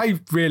 which I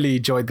really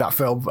enjoyed that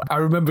film. I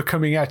remember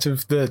coming out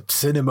of the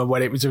cinema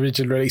when it was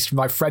originally released,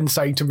 my friend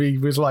saying to me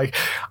was like,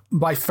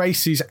 my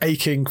face is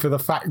aching for the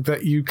fact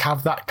that you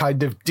have that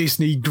kind of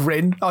Disney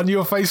grin on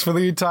your face for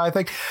the entire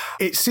thing.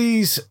 It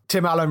sees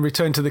Tim Allen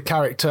return to the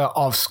character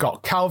of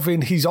Scott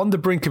Calvin. He's on the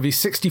brink of his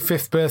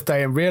 65th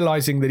birthday and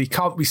realizing that he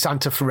can't be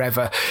Santa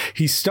forever.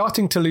 He's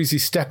starting to lose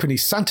his step in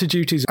his Santa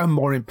duties, and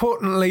more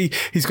importantly,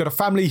 he's got a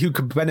family who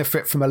could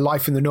benefit from a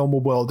life in the normal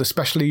world,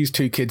 especially his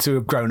 2 kids who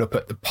have grown up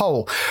at the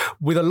pole.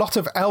 With a lot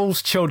of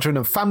elves, children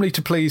and family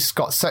to please,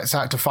 Scott sets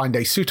out to find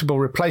a suitable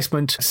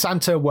replacement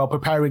Santa while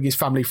preparing his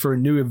family for a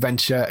new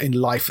adventure in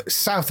life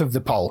south of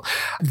the pole.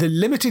 The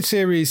limited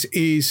series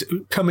is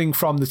coming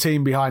from the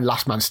team behind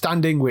Last Man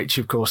Standing, which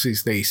of course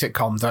is the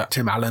sitcom that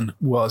Tim Allen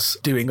was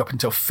doing up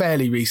until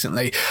fairly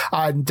recently.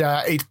 And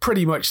it's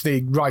pretty much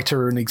the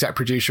writer and exec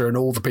producer and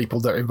all the people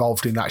that are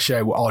involved in that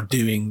show are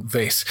doing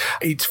this.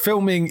 It's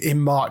filming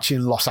in March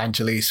in Los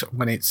Angeles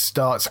when it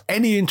starts.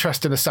 Any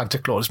interest in a Santa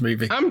Claus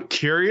movie? I'm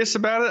curious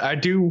about it. I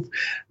do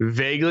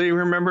vaguely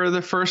remember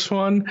the first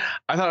one.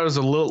 I thought it was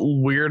a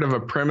little weird of a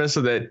premise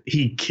that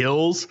he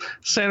kills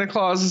Santa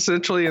Claus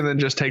essentially and then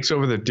just takes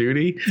over the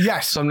duty.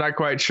 Yes. So I'm not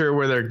quite sure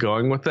where they're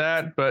going with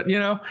that. But, you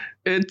know,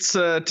 it's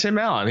Tim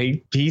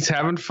Allen. He's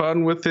having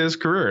fun with his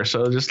career,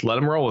 so just let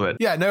him roll with it.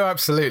 Yeah, no,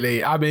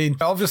 absolutely. I mean,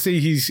 obviously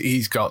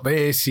he's got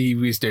this. He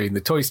was doing the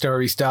Toy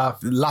Story stuff.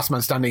 Last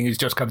Man Standing has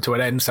just come to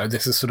an end, so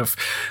this has sort of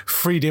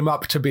freed him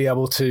up to be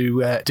able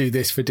to do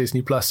this for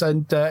Disney+.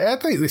 And I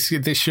think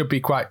this should be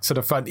quite sort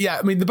of fun. Yeah,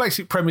 I mean, the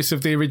basic premise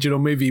of the original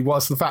movie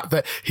was the fact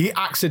that he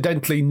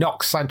accidentally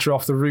knocks Santa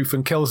off the roof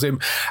and kills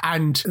him,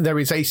 and there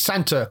is a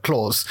Santa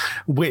clause,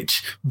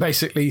 which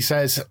basically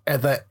says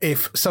that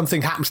if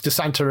something happens to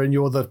Santa and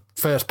you're the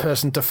first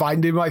person to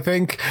find him, I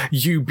think,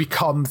 you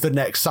become the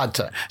next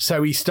Santa.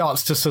 So he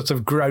starts to sort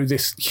of grow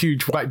this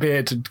huge white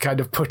beard and kind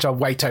of put on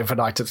weight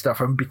overnight and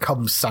stuff and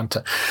becomes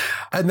Santa.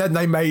 And then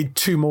they made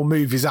 2 more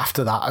movies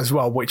after that as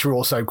well, which were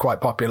also quite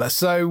popular.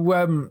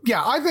 So,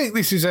 yeah, I think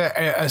this is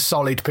a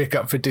solid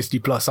pickup for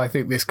Disney+. I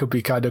think this could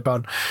be kind of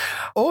fun.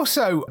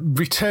 Also,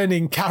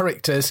 returning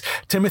characters,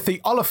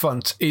 Timothy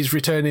Oliphant is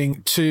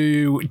returning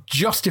to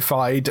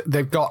Justified.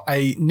 They've got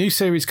a new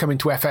series coming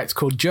to FX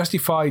called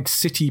Justified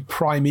City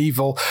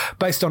Primeval,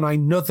 based on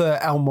another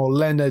Elmore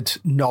Leonard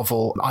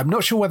novel. I'm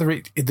not sure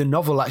whether the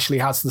novel actually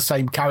has the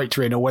same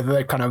character in or whether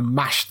they kind of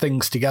mashed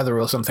things together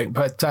or something.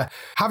 But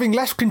having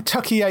left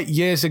Kentucky 8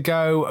 years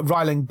ago,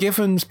 Ryland Brian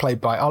Givens,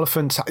 played by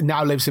Oliphant,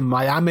 now lives in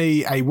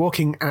Miami, a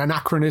walking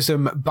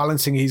anachronism,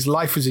 balancing his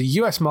life as a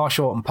US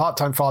Marshal and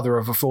part-time father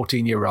of a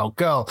 14-year-old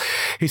girl.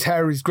 His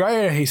hair is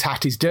greyer, his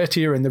hat is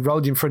dirtier, and the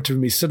road in front of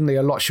him is suddenly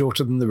a lot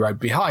shorter than the road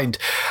behind.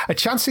 A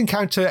chance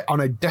encounter on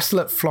a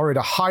desolate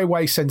Florida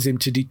highway sends him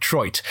to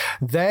Detroit.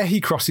 There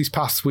he crosses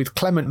paths with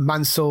Clement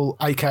Mansell,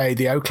 aka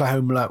the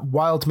Oklahoma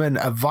Wildman,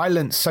 a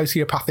violent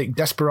sociopathic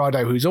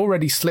desperado who's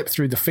already slipped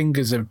through the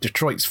fingers of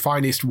Detroit's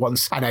finest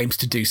once and aims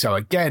to do so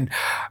again.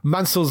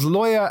 Mansell's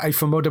lawyer, a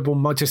formidable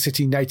Motor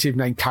City native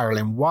named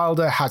Carolyn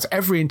Wilder, has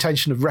every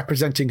intention of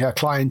representing her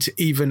client,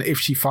 even if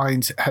she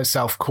finds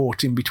herself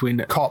caught in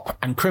between cop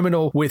and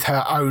criminal, with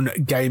her own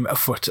game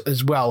afoot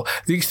as well.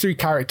 These three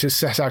characters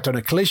set out on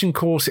a collision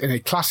course in a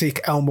classic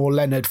Elmore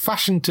Leonard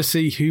fashion to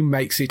see who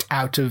makes it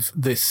out of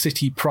the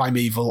city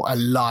primeval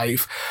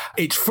alive.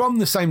 It's from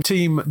the same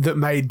team that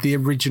made the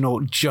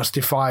original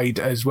Justified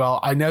as well.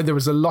 I know there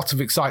was a lot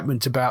of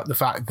excitement about the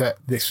fact that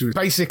this was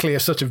basically a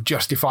sort of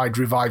Justified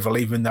revival,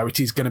 even though it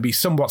is going to be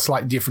somewhat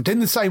slightly different, in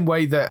the same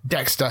way that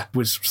Dexter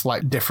was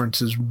slightly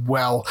different as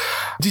well.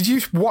 Did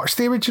you watch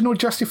the original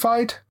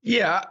Justified?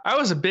 Yeah, I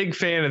was a big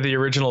fan of the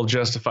original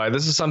Justified.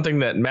 This is something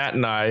that Matt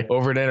and I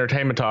over at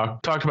Entertainment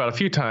Talk talked about a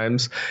few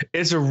times.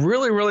 It's a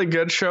really, really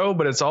good show,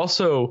 but it's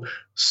also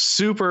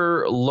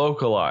super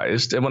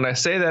localized. And when I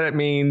say that, it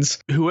means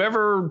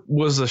whoever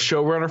was the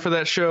showrunner for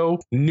that show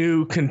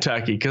knew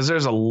Kentucky, because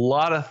there's a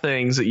lot of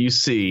things that you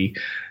see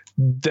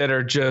that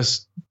are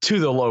just to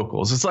the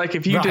locals. It's like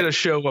if you did a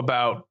show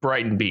about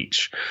Brighton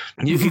Beach,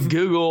 you could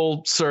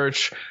Google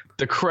search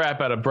the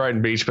crap out of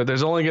Brighton Beach, but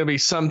there's only going to be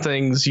some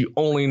things you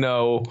only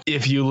know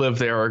if you live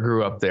there or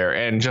grew up there.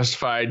 And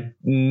Justified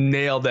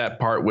nailed that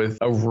part with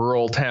a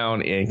rural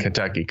town in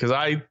Kentucky, because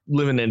I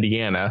live in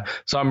Indiana,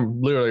 so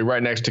I'm literally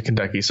right next to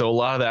Kentucky. So a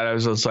lot of that I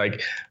was just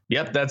like,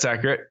 yep, that's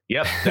accurate.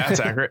 Yep, that's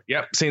accurate.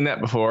 Yep, seen that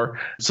before.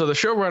 So the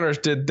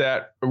showrunners did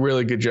that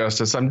really good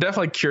justice. I'm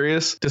definitely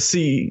curious to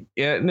see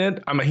in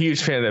it. I'm a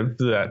huge fan of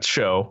that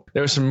show.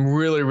 There was some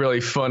really,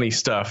 really funny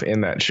stuff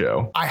in that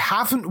show. I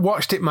haven't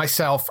watched it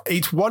myself.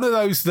 It's one of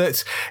those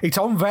that it's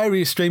on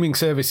various streaming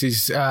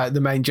services, the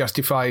main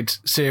Justified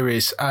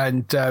series,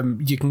 and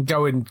you can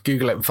go and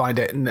Google it and find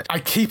it. And I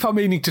keep on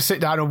meaning to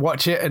sit down and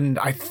watch it, and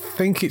I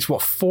think it's 4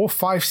 or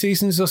 5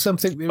 seasons or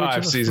something. The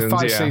Five seasons,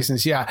 Five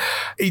seasons, yeah.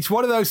 It's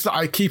one of those that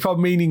I keep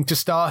on meaning to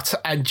start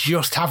and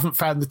just haven't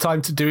found the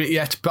time to do it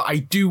yet, but I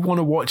do want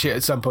to watch it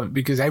at some point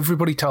because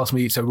everybody tells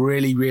me it's a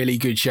really, really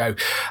good show,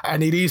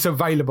 and it is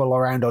available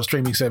around on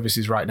streaming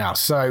services right now.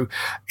 So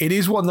it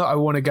is one that I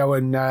want to go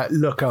and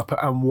look up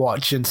and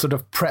watch and sort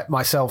of prep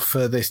myself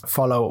for this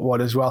follow-up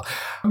one as well.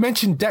 I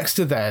mentioned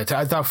Dexter there.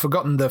 I've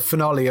forgotten the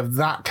finale of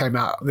that came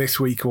out this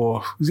week,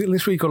 or was it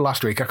this week or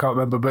last week? I can't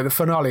remember, but the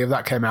finale of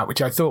that came out,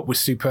 which I thought was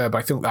superb.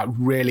 I think that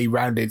really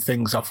rounded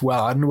things off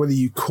well. I don't know whether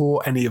you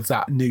caught any of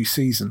that new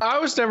season. I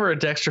was never a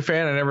Dexter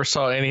fan. I never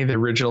saw any of the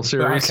original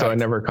series, so I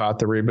never caught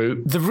the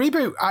reboot. The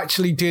reboot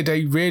actually did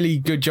a really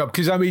good job,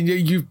 because I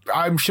mean,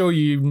 I'm sure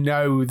you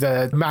know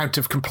the amount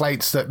of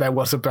complaints that there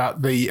was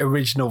about the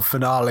original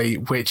finale,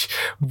 which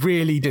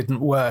really didn't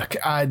work,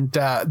 and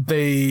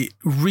the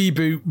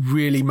reboot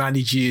really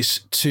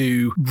manages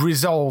to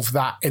resolve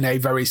that in a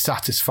very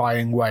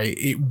satisfying way.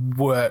 It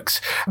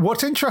works.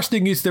 What's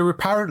interesting is they're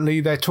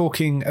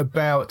talking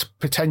about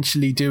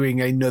potentially doing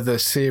another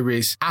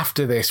series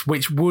after this,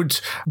 which would,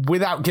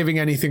 without giving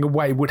anything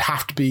away, would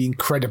have to be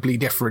incredibly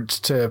different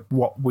to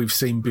what we've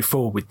seen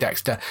before with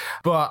Dexter.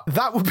 But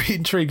that would be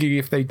intriguing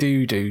if they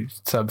do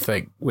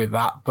something with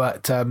that.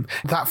 But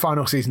that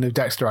final season of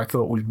Dexter I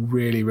thought was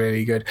really,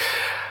 really good.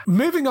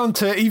 Moving on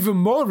to even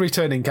more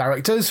returning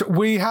characters,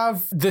 we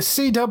have the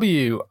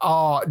CW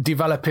are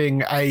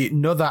developing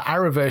another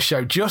Arrowverse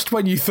show. Just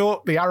when you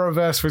thought the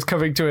Arrowverse was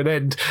coming to an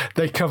end,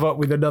 they come up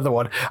with another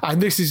one.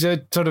 And this is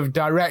a sort of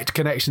direct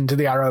connection to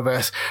the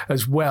Arrowverse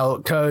as well,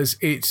 because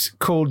it's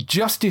called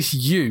Justice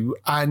U,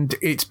 and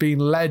it's been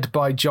led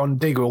by John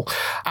Diggle.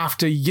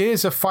 After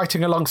years of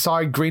fighting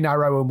alongside Green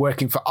Arrow and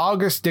working for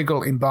Argus,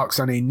 Diggle embarks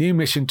on a new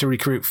mission to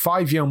recruit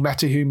 5 young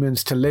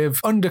metahumans to live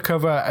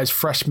undercover as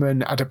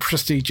freshmen at a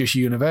prestigious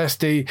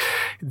university.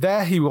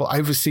 There he will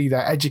oversee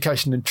their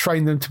education and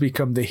train them to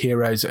become the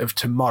heroes of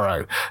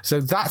tomorrow.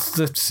 So that's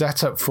the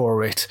setup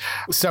for it.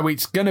 So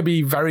it's going to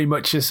be very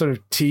much a sort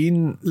of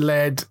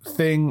teen-led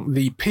thing.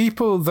 The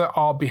people that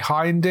are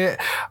behind it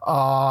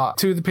are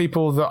two of the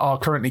people that are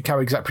currently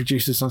co-exec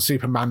producers on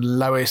Superman and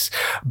Lois,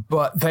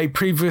 but they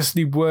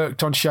previously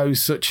worked on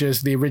shows such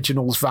as the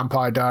originals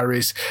Vampire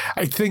Diaries.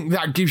 I think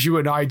that gives you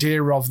an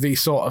idea of the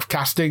sort of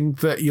casting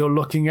that you're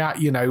looking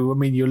at. You know, I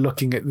mean, you're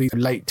looking at the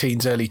late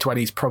teens, early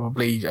 20s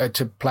probably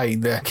to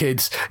playing the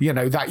kids. You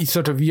know, that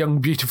sort of young,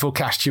 beautiful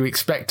cast you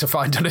expect to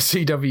find on a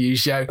CW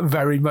show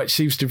very much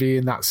seems to be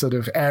in that sort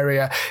of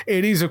area.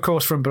 It is, of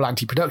course, from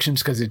Berlanti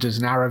Productions because it does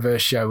an Arrowverse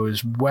show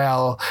as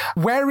well.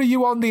 Where are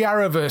you on the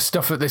Arrowverse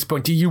stuff at this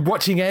point? Are you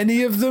watching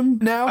any of them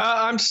now?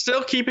 I'm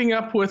still keeping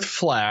up with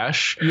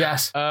Flash.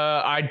 Yes.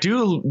 I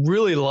do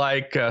really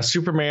like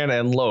Superman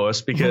and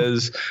Lois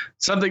because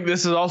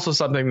This is also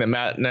something that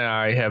Matt and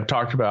I have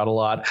talked about a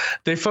lot.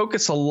 They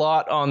focus a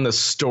lot on the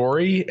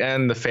story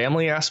and the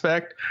family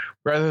aspect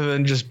rather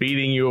than just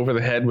beating you over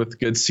the head with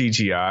good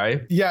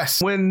CGI.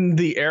 Yes. When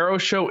the Arrow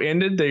show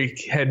ended, they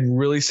had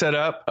really set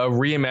up a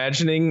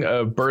reimagining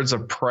of Birds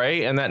of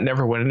Prey, and that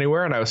never went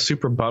anywhere. And I was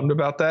super bummed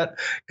about that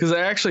because I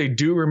actually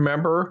do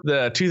remember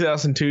the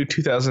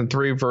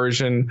 2002-2003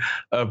 version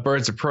of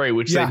Birds of Prey,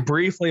 which they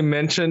briefly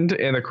mentioned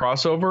in the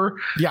crossover.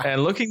 Yeah.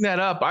 And looking that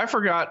up, I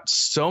forgot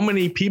so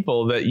many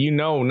people that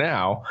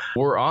now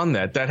were on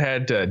that. That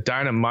had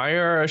Dinah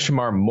Meyer,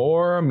 Shamar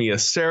Moore, Mia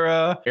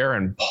Sara,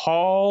 Aaron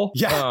Paul.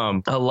 Yeah.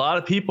 A lot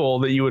of people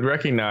that you would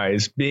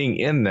recognize being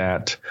in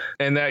that.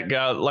 And that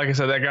got, like I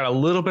said, that got a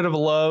little bit of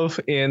love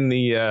in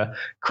the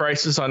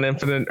Crisis on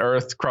Infinite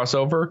Earth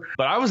crossover.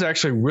 But I was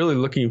actually really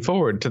looking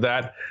forward to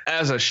that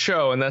as a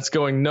show, and that's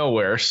going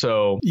nowhere.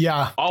 So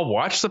yeah, I'll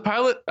watch the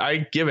pilot.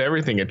 I give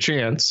everything a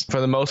chance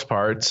for the most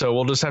part. So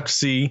we'll just have to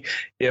see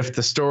if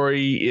the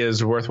story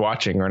is worth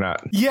watching or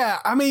not. Yeah,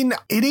 I mean,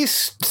 it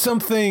is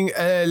something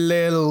a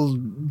little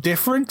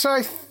different,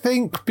 I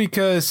think,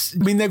 because,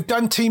 I mean, they've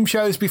done team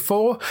shows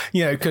before,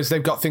 because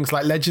they've got things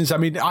like Legends. I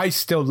mean, I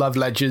still love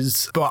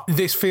Legends, but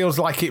this feels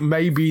like it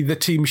may be the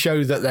team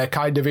show that they're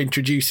kind of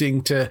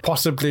introducing to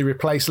possibly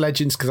replace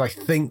Legends, because I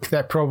think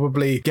they're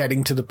probably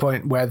getting to the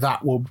point where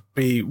that will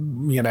be,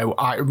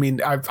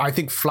 I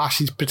think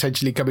Flash is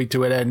potentially coming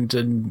to an end,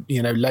 and,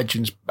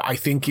 Legends, I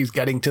think, is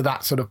getting to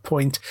that sort of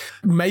point.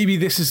 Maybe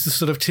this is the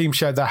sort of team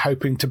show they're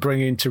hoping to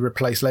bring in to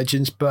replace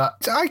Legends,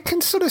 but I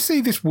can sort of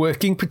see this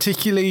working,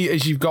 particularly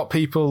as you've got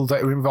people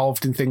that are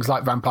involved in things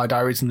like Vampire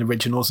Diaries and the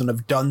Originals and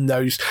have done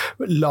those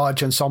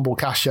large ensemble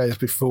cast shows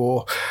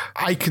before.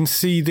 I can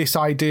see this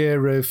idea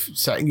of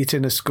setting it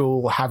in a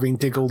school, having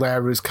Diggle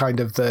there as kind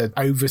of the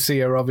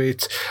overseer of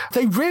it.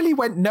 They really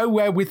went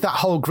nowhere with that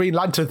whole Green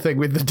Lantern thing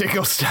with the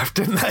Diggle stuff,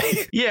 didn't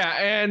they? Yeah,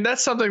 and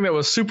that's something that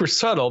was super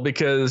subtle,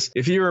 because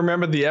if you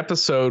remember the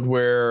episode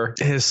where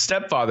his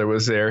stepfather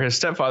was there, his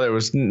stepfather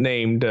was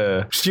named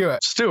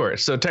Stewart.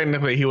 So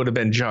technically he would have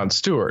been John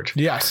Stewart.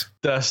 Yes.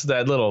 Thus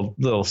that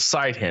little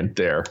side hint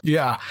there.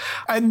 Yeah.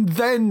 And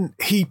then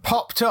he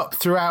popped up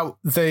throughout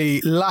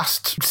the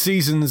last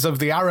seasons of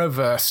the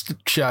Arrowverse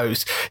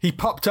shows. He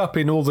popped up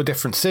in all the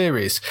different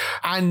series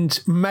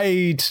and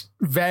made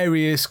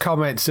various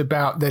comments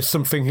about there's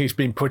something he's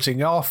been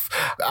putting off.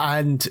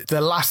 And the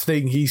last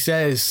thing he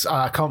says,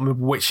 I can't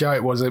remember which show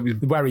it was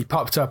where he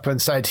popped up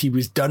and said he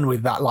was done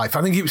with that life.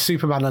 I think it was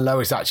Superman and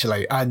Lois,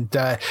 actually. And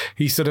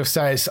he sort of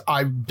says,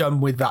 I'm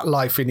done with that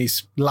life in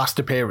his last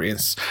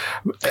appearance.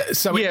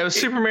 It was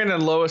Superman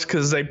and Lois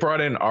because they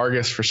brought in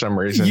Argus for some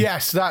reason.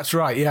 Yes, that's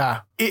right.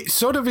 Yeah. It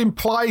sort of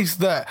implies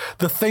that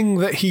the thing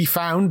that he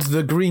found,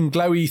 the green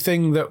glowy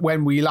thing that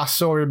when we last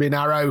saw him in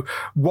Arrow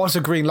was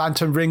a Green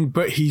Lantern ring,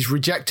 but he's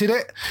rejected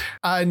it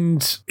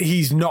and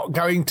he's not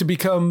going to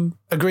become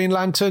a Green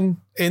Lantern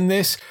in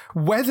this.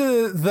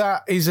 Whether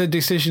that is a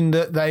decision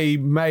that they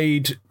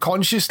made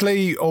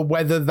consciously or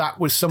whether that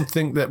was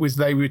something that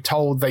they were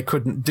told they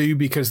couldn't do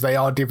because they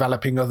are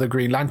developing other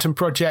Green Lantern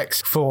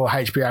projects for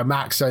HBO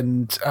Max,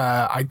 and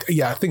I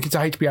think it's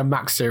a HBO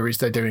Max series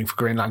they're doing for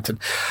Green Lantern.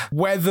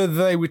 Whether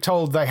they were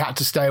told they had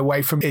to stay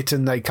away from it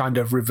and they kind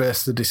of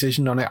reversed the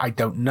decision on it, I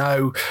don't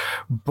know.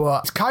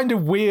 But it's kind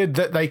of weird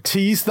that they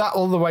teased that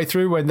all the way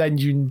through and then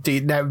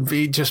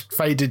it just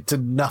faded to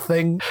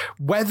nothing.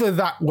 Whether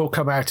that will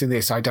come out in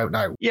this, I don't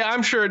know. Yeah,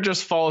 I'm sure it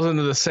just falls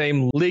into the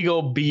same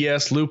legal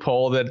BS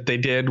loophole that they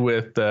did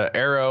with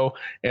Arrow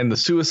and the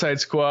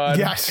Suicide Squad.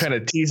 Yes. Kind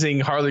of teasing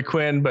Harley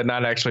Quinn, but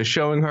not actually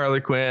showing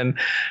Harley Quinn.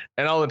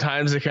 And all the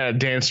times they kind of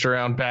danced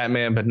around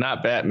Batman, but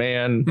not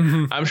Batman.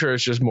 Mm-hmm. I'm sure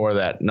it's just more of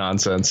that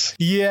nonsense.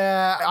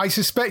 Yeah, I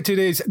suspect it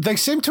is. They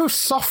seem to have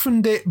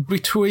softened it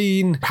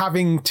between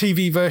having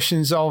TV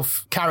versions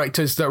of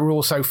characters that were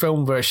also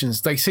film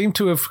versions. They seem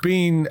to have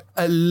been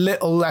a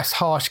little less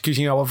harsh because,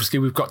 obviously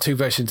we've got two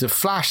versions of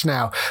Flash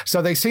now.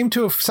 So they seem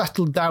to have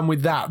settled down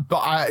with that.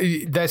 But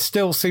they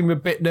still seem a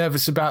bit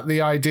nervous about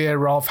the idea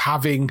of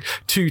having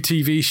two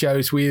TV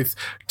shows with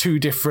two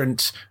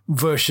different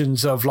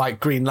versions of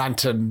like Green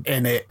Lantern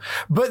in it.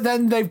 But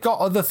then they've got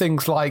other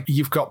things like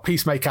you've got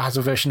Peacemaker has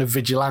a version of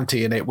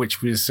Vigilante in it,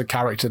 which was a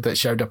character that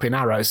showed up in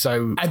Arrow.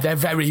 So, and they're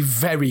very,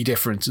 very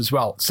different as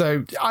well.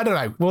 So I don't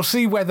know. We'll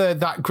see whether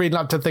that Green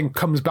Lantern thing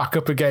comes back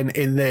up again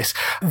in this.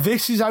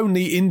 This is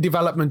only in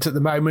development at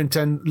the moment.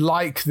 And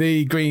like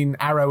the Green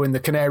Arrow and the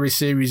Canary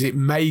series, it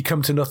may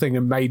come to nothing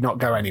and may not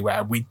go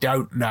anywhere. We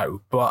don't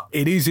know, but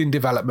it is in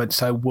development.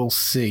 So we'll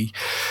see.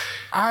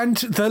 And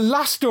the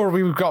last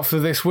story we've got for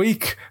this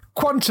week,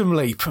 Quantum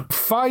Leap.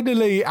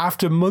 Finally,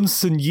 after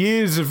months and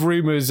years of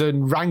rumours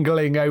and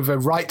wrangling over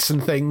rights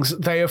and things,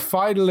 they have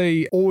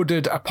finally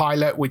ordered a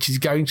pilot, which is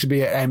going to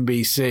be at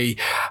NBC.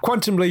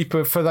 Quantum Leap,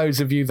 for those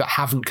of you that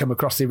haven't come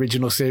across the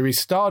original series,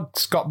 starred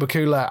Scott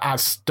Bakula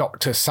as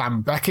Dr.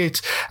 Sam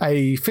Beckett,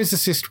 a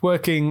physicist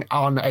working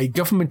on a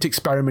government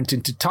experiment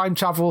into time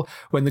travel.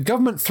 When the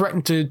government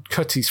threatened to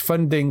cut his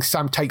funding,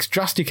 Sam takes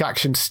drastic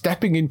action,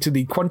 stepping into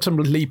the Quantum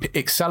Leap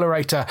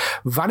accelerator,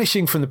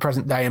 vanishing from the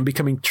present day and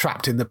becoming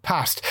trapped in the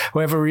past.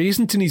 However, he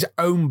isn't in his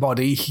own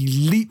body. He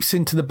leaps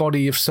into the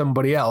body of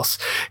somebody else.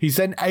 He's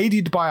then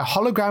aided by a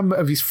hologram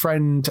of his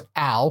friend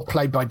Al,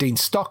 played by Dean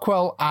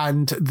Stockwell,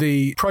 and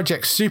the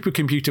project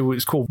supercomputer, which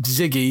is called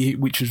Ziggy,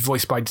 which was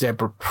voiced by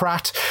Deborah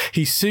Pratt.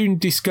 He soon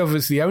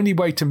discovers the only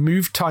way to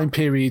move time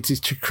periods is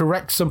to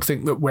correct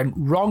something that went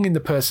wrong in the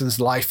person's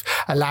life,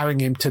 allowing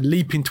him to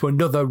leap into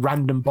another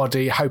random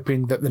body,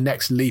 hoping that the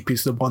next leap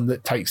is the one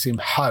that takes him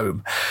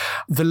home.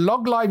 The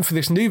logline for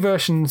this new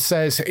version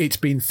says it's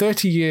been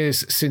 30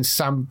 years since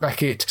Sam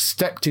Beckett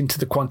stepped into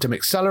the quantum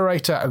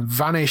accelerator and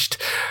vanished.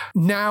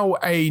 Now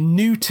a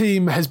new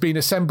team has been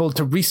assembled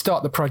to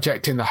restart the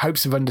project in the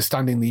hopes of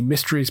understanding the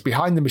mysteries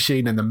behind the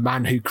machine and the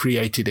man who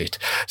created it.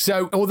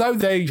 So although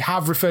they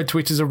have referred to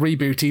it as a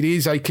reboot, it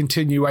is a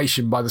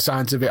continuation by the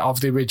sounds of it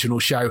of the original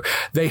show.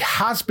 There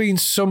has been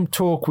some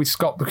talk with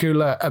Scott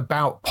Bakula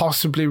about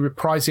possibly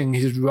reprising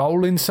his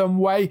role in some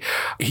way.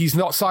 He's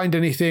not signed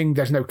anything.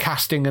 There's no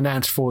casting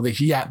announced for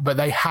this yet, but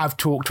they have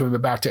talked to him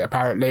about it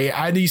apparently,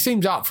 and he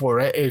seems up for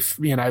it if,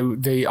 you know,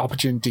 the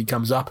opportunity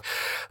comes up.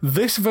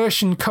 This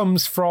version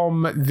comes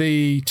from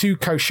the two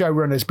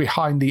co-showrunners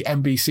behind the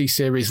NBC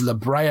series La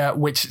Brea,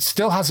 which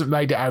still hasn't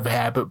made it over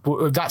here,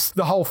 but that's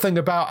the whole thing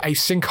about a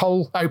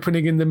sinkhole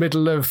opening in the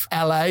middle of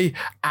LA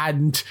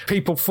and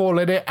people fall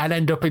in it and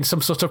end up in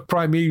some sort of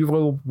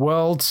primeval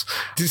worlds.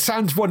 It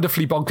sounds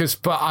wonderfully bonkers,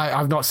 but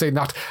I've not seen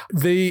that.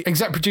 The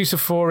exec producer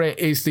for it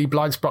is the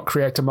Blind Spot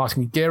creator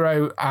Martin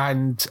Giro,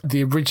 and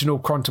the original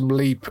Quantum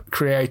Leap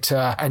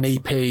creator and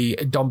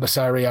EP Don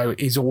Basario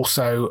is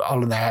also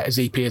on there as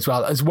EP as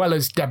well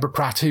as Deborah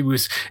Pratt, who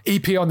was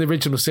EP on the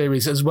original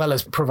series, as well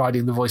as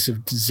providing the voice of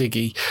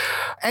Ziggy.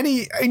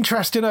 Any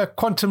interest in a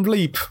Quantum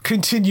Leap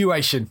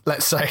continuation,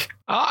 let's say?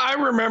 I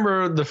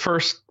remember the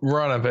first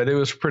run of it. It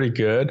was pretty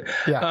good.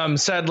 Yeah.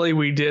 Sadly,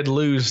 we did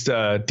lose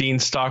Dean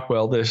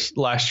Stockwell this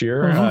last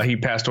year. Mm-hmm. He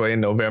passed away in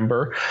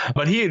November,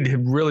 but he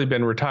had really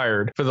been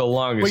retired for the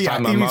longest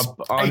time. I'm up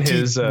on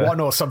his one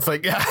or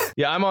something. Yeah.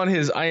 Yeah, I'm on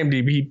his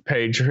IMDb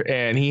page,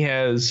 and he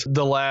has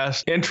the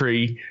last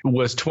entry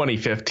was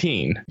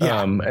 2015.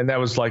 Yeah. And that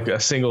was like a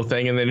single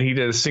thing. And then he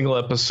did a single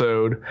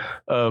episode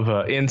of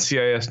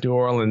NCIS New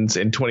Orleans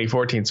in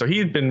 2014. So he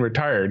had been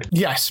retired.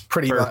 Yes,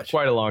 pretty for much.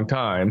 quite a long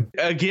time.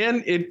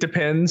 Again, it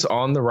depends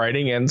on the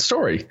writing and the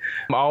story.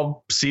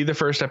 I'll see the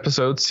first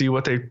episode, see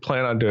what they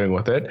plan on doing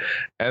with it,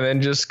 and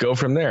then just go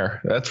from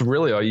there. That's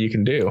really all you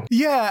can do.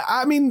 Yeah,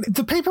 I mean,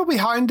 the people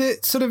behind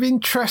it sort of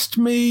interest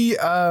me.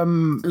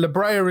 La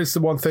Brea is the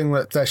one thing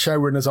that their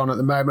showrunners on at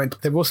the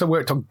moment. They've also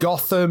worked on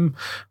Gotham,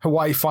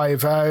 Hawaii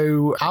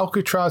Five-0,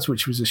 Alcatraz,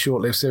 which was a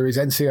short-lived series,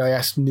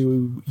 NCIS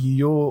New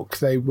York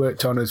they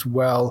worked on as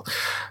well.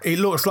 It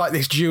looks like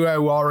this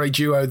duo are a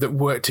duo that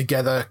work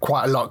together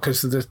quite a lot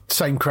because of the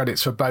same credits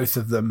for both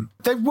of them.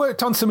 They've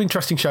worked on some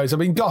interesting shows. I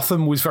mean,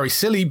 Gotham was very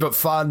silly but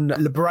fun.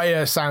 La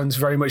Brea sounds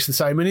very much the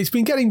same, and it's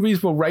been getting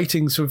reasonable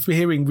ratings for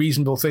hearing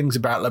reasonable things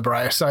about La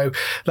Brea, so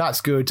that's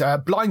good.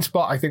 Blind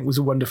Spot, I think, was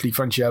a wonderfully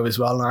fun show as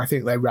well, and I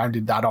think they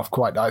rounded that off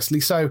quite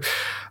nicely. So,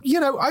 you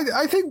know,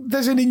 I think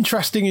there's an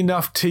interesting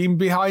enough team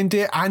behind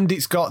it, and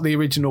it's got the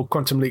original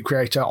Quantum Leap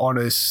creator on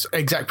as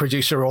exec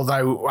producer,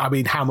 although, I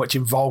mean, how much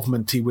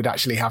involvement he would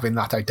actually have in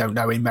that, I don't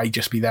know. He may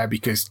just be there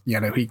because, you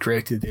know, he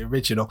created the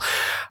original.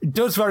 It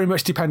does very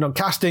much depend on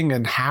casting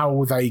and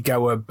how they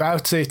go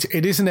about it.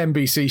 It is an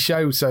NBC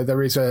show, so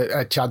there is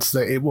a chance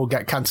that it will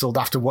get cancelled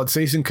after one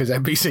season because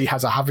NBC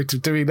has a habit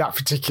of doing that,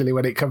 particularly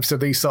when it comes to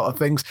these sort of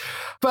things.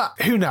 But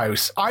who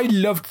knows? I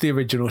loved the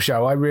original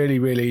show. I really,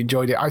 really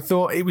enjoyed it. I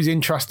thought it was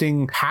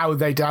interesting how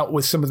they dealt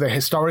with some of the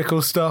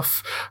historical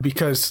stuff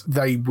because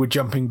they were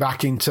jumping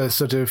back into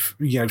sort of,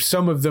 you know,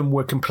 some of them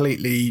were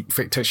completely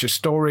fictitious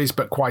stories,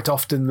 but quite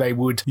often they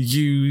would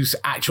use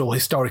actual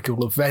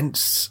historical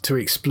events to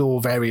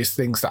explore various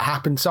things that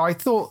happened. So I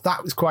thought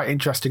that was quite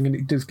interesting, and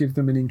it does give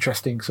them an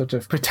interesting sort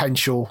of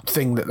potential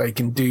thing that they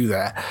can do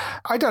there.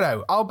 I don't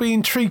know. I'll be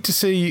intrigued to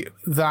see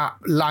that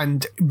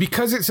land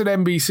because it's an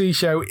NBC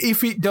show.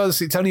 If it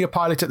does, it's only a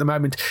pilot at the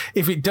moment.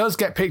 If it does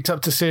get picked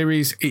up to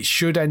series, it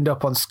should end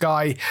up on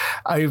Sky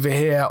over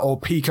here or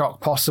Peacock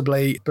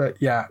possibly. But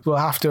yeah, we'll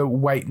have to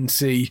wait and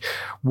see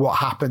what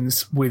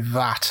happens with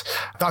that.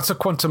 That's a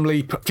Quantum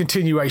Leap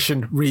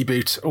continuation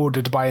reboot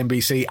ordered by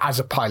NBC as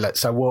a pilot.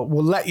 So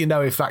we'll let you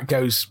know if that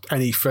goes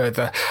any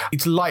further.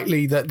 It's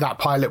likely that that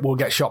pilot will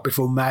get shot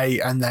before May,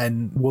 and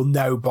then we'll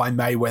know by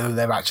May whether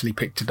they've actually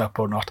picked it up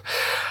or not.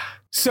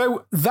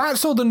 So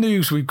that's all the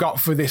news we've got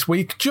for this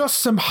week. Just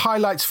some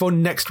highlights for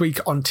next week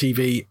on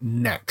TV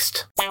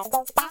next.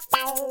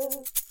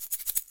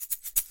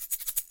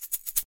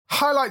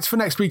 Highlights for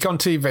next week on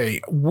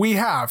TV. We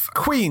have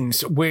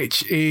Queens,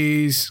 which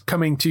is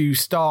coming to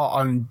star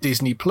on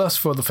Disney Plus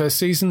for the first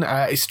season.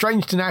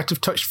 Estranged and out of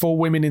touch four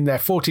women in their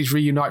 40s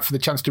reunite for the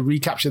chance to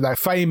recapture their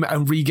fame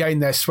and regain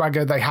their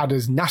swagger they had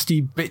as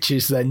Nasty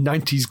Bitches, their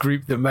 90s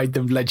group that made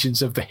them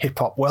legends of the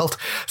hip-hop world.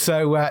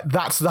 So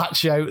that's that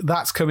show.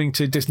 That's coming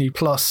to Disney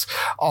Plus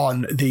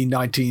on the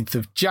 19th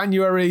of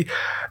January.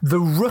 The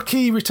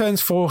Rookie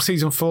returns for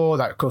season 4.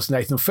 That, of course,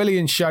 Nathan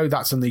Fillion's show.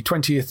 That's on the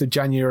 20th of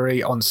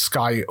January on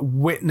Sky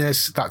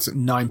Witness, that's at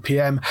 9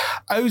 p.m.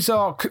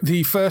 Ozark,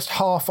 the first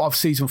half of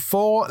season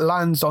 4,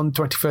 lands on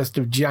 21st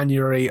of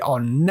January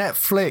on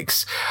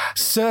Netflix.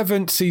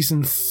 Servant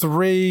season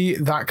 3,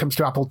 that comes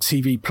to Apple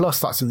TV Plus,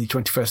 that's on the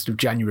 21st of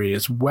January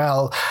as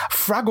well.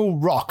 Fraggle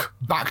Rock,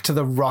 Back to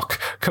the Rock,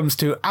 comes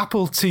to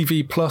Apple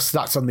TV Plus,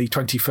 that's on the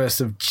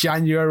 21st of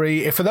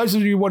January. For those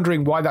of you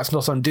wondering why that's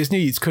not on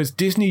Disney, it's because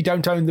Disney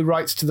don't own the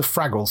rights to the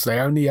Fraggles, they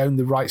only own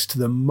the rights to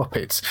the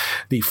Muppets.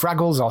 The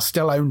Fraggles are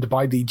still owned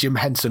by the Jim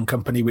Henson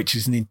Company, which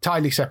is an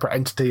entirely separate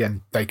entity,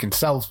 and they can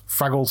sell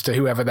Fraggles to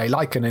whoever they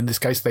like, and in this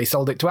case they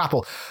sold it to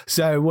Apple.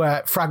 So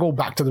Fraggle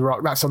Back to the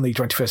Rock, that's on the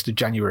 21st of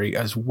January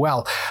as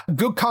well.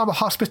 Good Karma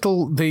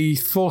Hospital, the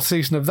 4th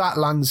season of that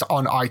lands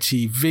on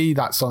ITV,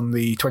 that's on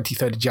the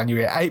 23rd of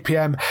January at 8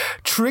 p.m.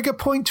 Trigger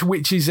Point,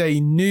 which is a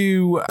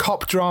new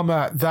cop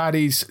drama that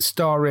is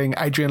starring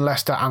Adrian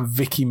Lester and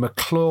Vicky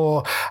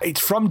McClure. It's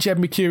from Jed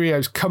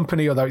Mercurio's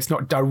company, although it's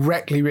not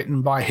directly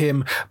written by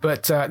him,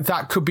 but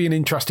that could be an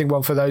interesting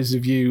one for those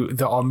of you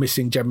that are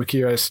missing Jed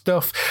Mercurio's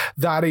stuff.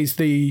 That is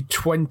the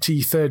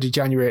 23rd of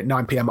January at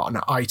 9 p.m. on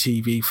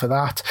ITV for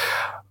that.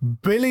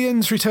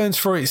 Billions returns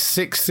for its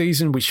 6th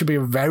season, which should be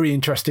a very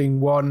interesting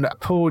one.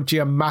 Paul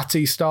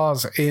Giamatti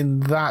stars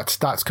in that.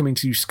 That's coming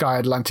to Sky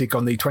Atlantic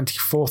on the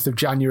 24th of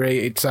January.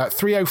 It's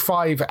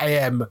 3:05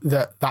 a.m.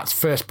 that's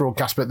first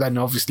broadcast, but then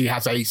obviously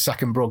has a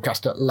second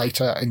broadcast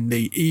later in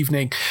the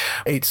evening.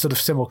 It's sort of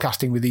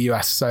simulcasting with the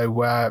US,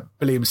 so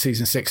Billions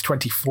season 6,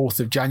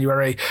 24th of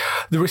January.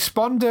 The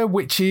Responder,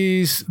 which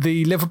is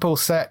the Liverpool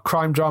set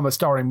crime drama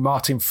starring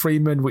Martin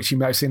Freeman, which you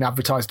may have seen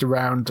advertised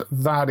around.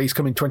 That is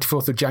coming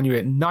 24th of January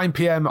at 9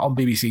 p.m. on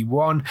BBC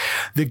One.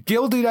 The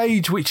Gilded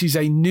Age, which is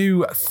a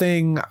new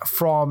thing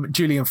from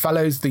Julian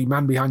Fellows, the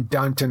man behind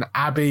Downton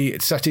Abbey.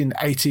 It's set in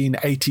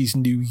 1880s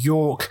New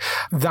York.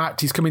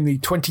 That is coming the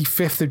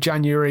 25th of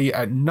January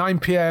at 9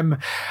 p.m.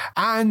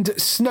 And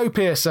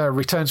Snowpiercer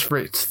returns for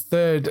its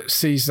 3rd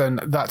season.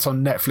 That's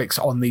on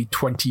Netflix on the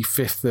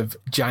 25th of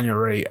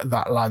January.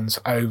 That lands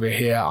over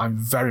here. I'm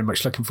very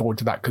much looking forward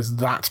to that because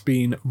that's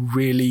been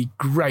really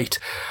great.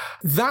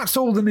 That's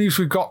all the news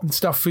we've got and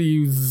stuff for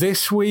you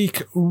this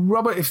week.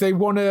 Robert, if they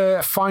want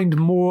to find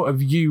more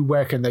of you,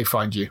 where can they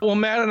find you? Well,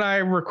 Matt and I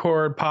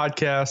record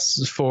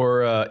podcasts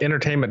for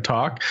Entertainment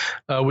Talk.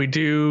 We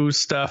do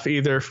stuff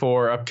either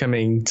for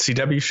upcoming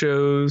CW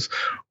shows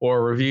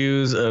or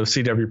reviews of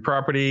CW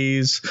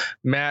properties.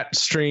 Matt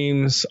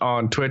streams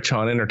on Twitch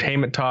on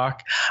Entertainment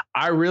Talk.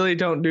 I really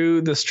don't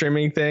do the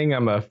streaming thing.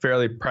 I'm a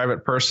fairly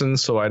private person,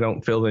 so I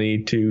don't feel the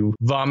need to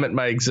vomit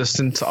my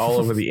existence all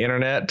over the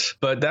internet.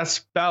 But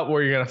that's about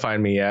where you're going to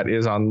find me at,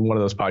 is on one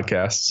of those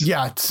podcasts.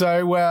 Yeah,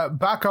 so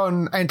back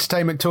on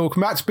Entertainment Talk.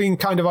 Matt's been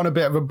kind of on a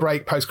bit of a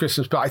break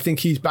post-Christmas, but I think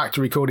he's back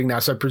to recording now,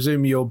 so I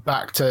presume you're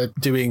back to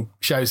doing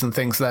shows and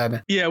things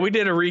then. Yeah, we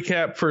did a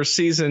recap for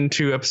season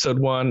 2, episode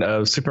 1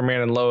 of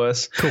Superman and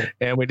Lois. Cool.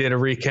 And we did a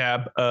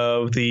recap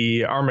of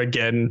the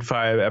Armageddon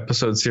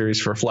 5-episode series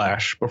for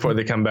Flash before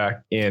they come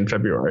back in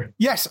February.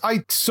 Yes,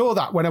 I saw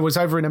that when I was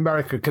over in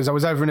America, because I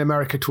was over in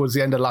America towards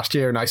the end of last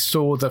year, and I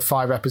saw the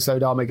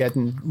 5-episode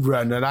Armageddon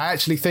run, and I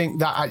actually think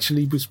that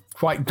actually was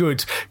quite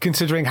good,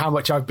 considering how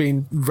much I've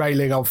been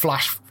railing on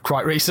Flash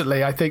quite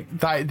recently. I think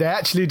that they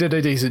actually did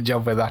a decent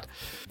job with that.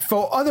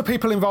 For other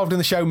people involved in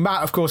the show,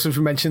 Matt, of course, as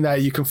we mentioned there,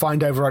 you can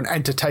find over on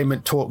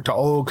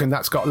entertainmenttalk.org, and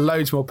that's got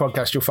loads more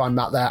podcasts. You'll find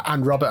Matt there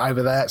and Robert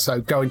over there, so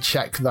go and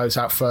check those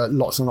out for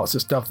lots and lots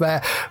of stuff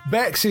there.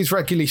 Bex is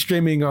regularly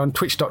streaming on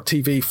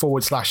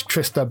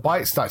twitch.tv/Trista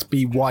Bytes. That's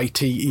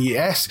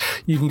BYTES.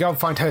 You can go and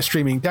find her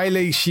streaming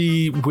daily.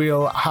 She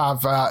will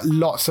have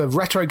lots of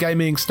retro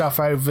gaming stuff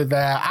over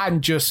there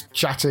and just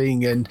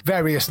chatting and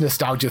various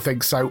nostalgia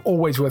things, so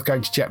always worth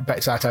going to check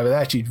Bex out over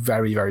there. She's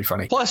very, very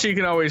funny. Plus, you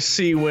can always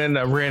see when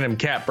a random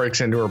cat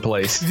breaks into her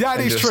place. That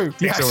is true.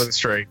 Yes. Over the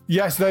street.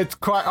 Yes, that's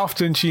quite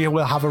often she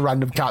will have a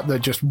random cat that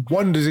just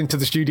wanders into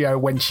the studio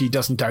when she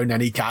doesn't own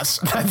any cats.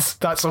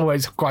 That's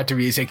always quite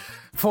amusing.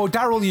 For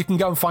Daryl, you can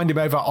go and find him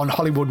over on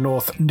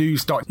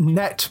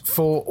HollywoodNorthNews.net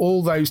for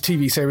all those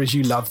TV series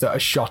you love that are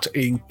shot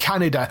in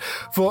Canada.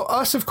 For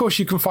us, of course,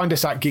 you can find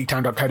us at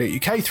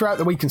geektown.co.uk throughout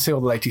the week and see all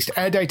the latest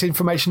air date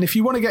information. If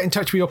you want to get in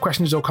touch with your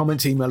questions or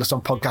comments, email us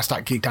on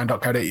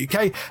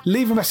podcast@geektown.co.uk.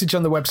 Leave a message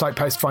on the website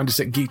post. Find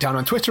us at Geektown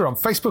on Twitter, on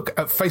Facebook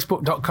at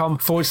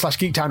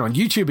facebook.com/Geektown, on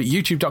YouTube at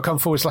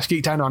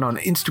youtube.com/Geektown, and on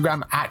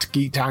Instagram at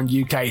Geektown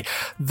UK.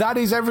 That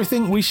is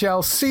everything. We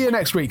shall see you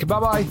next week.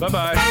 Bye-bye.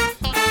 Bye-bye.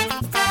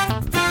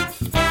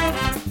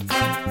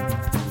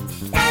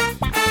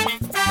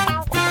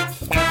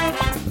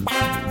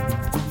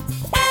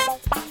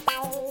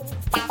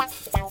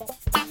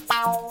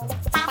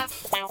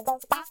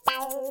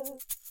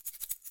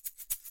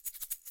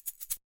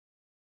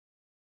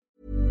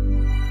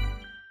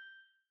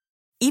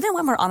 Even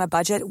when we're on a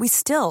budget, we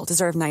still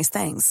deserve nice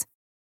things.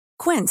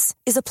 Quince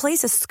is a place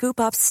to scoop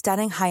up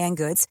stunning high-end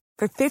goods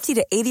for 50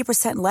 to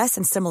 80% less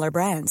than similar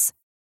brands.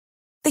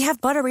 They have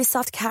buttery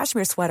soft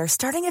cashmere sweaters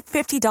starting at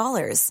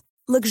 $50,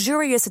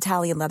 luxurious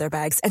Italian leather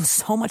bags, and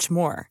so much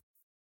more.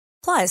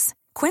 Plus,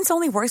 Quince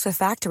only works with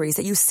factories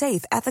that use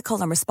safe,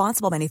 ethical, and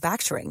responsible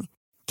manufacturing.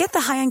 Get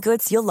the high-end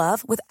goods you'll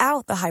love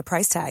without the high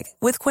price tag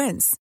with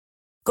Quince.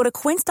 Go to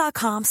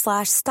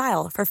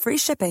quince.com/style for free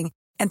shipping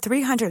and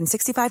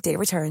 365-day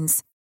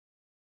returns.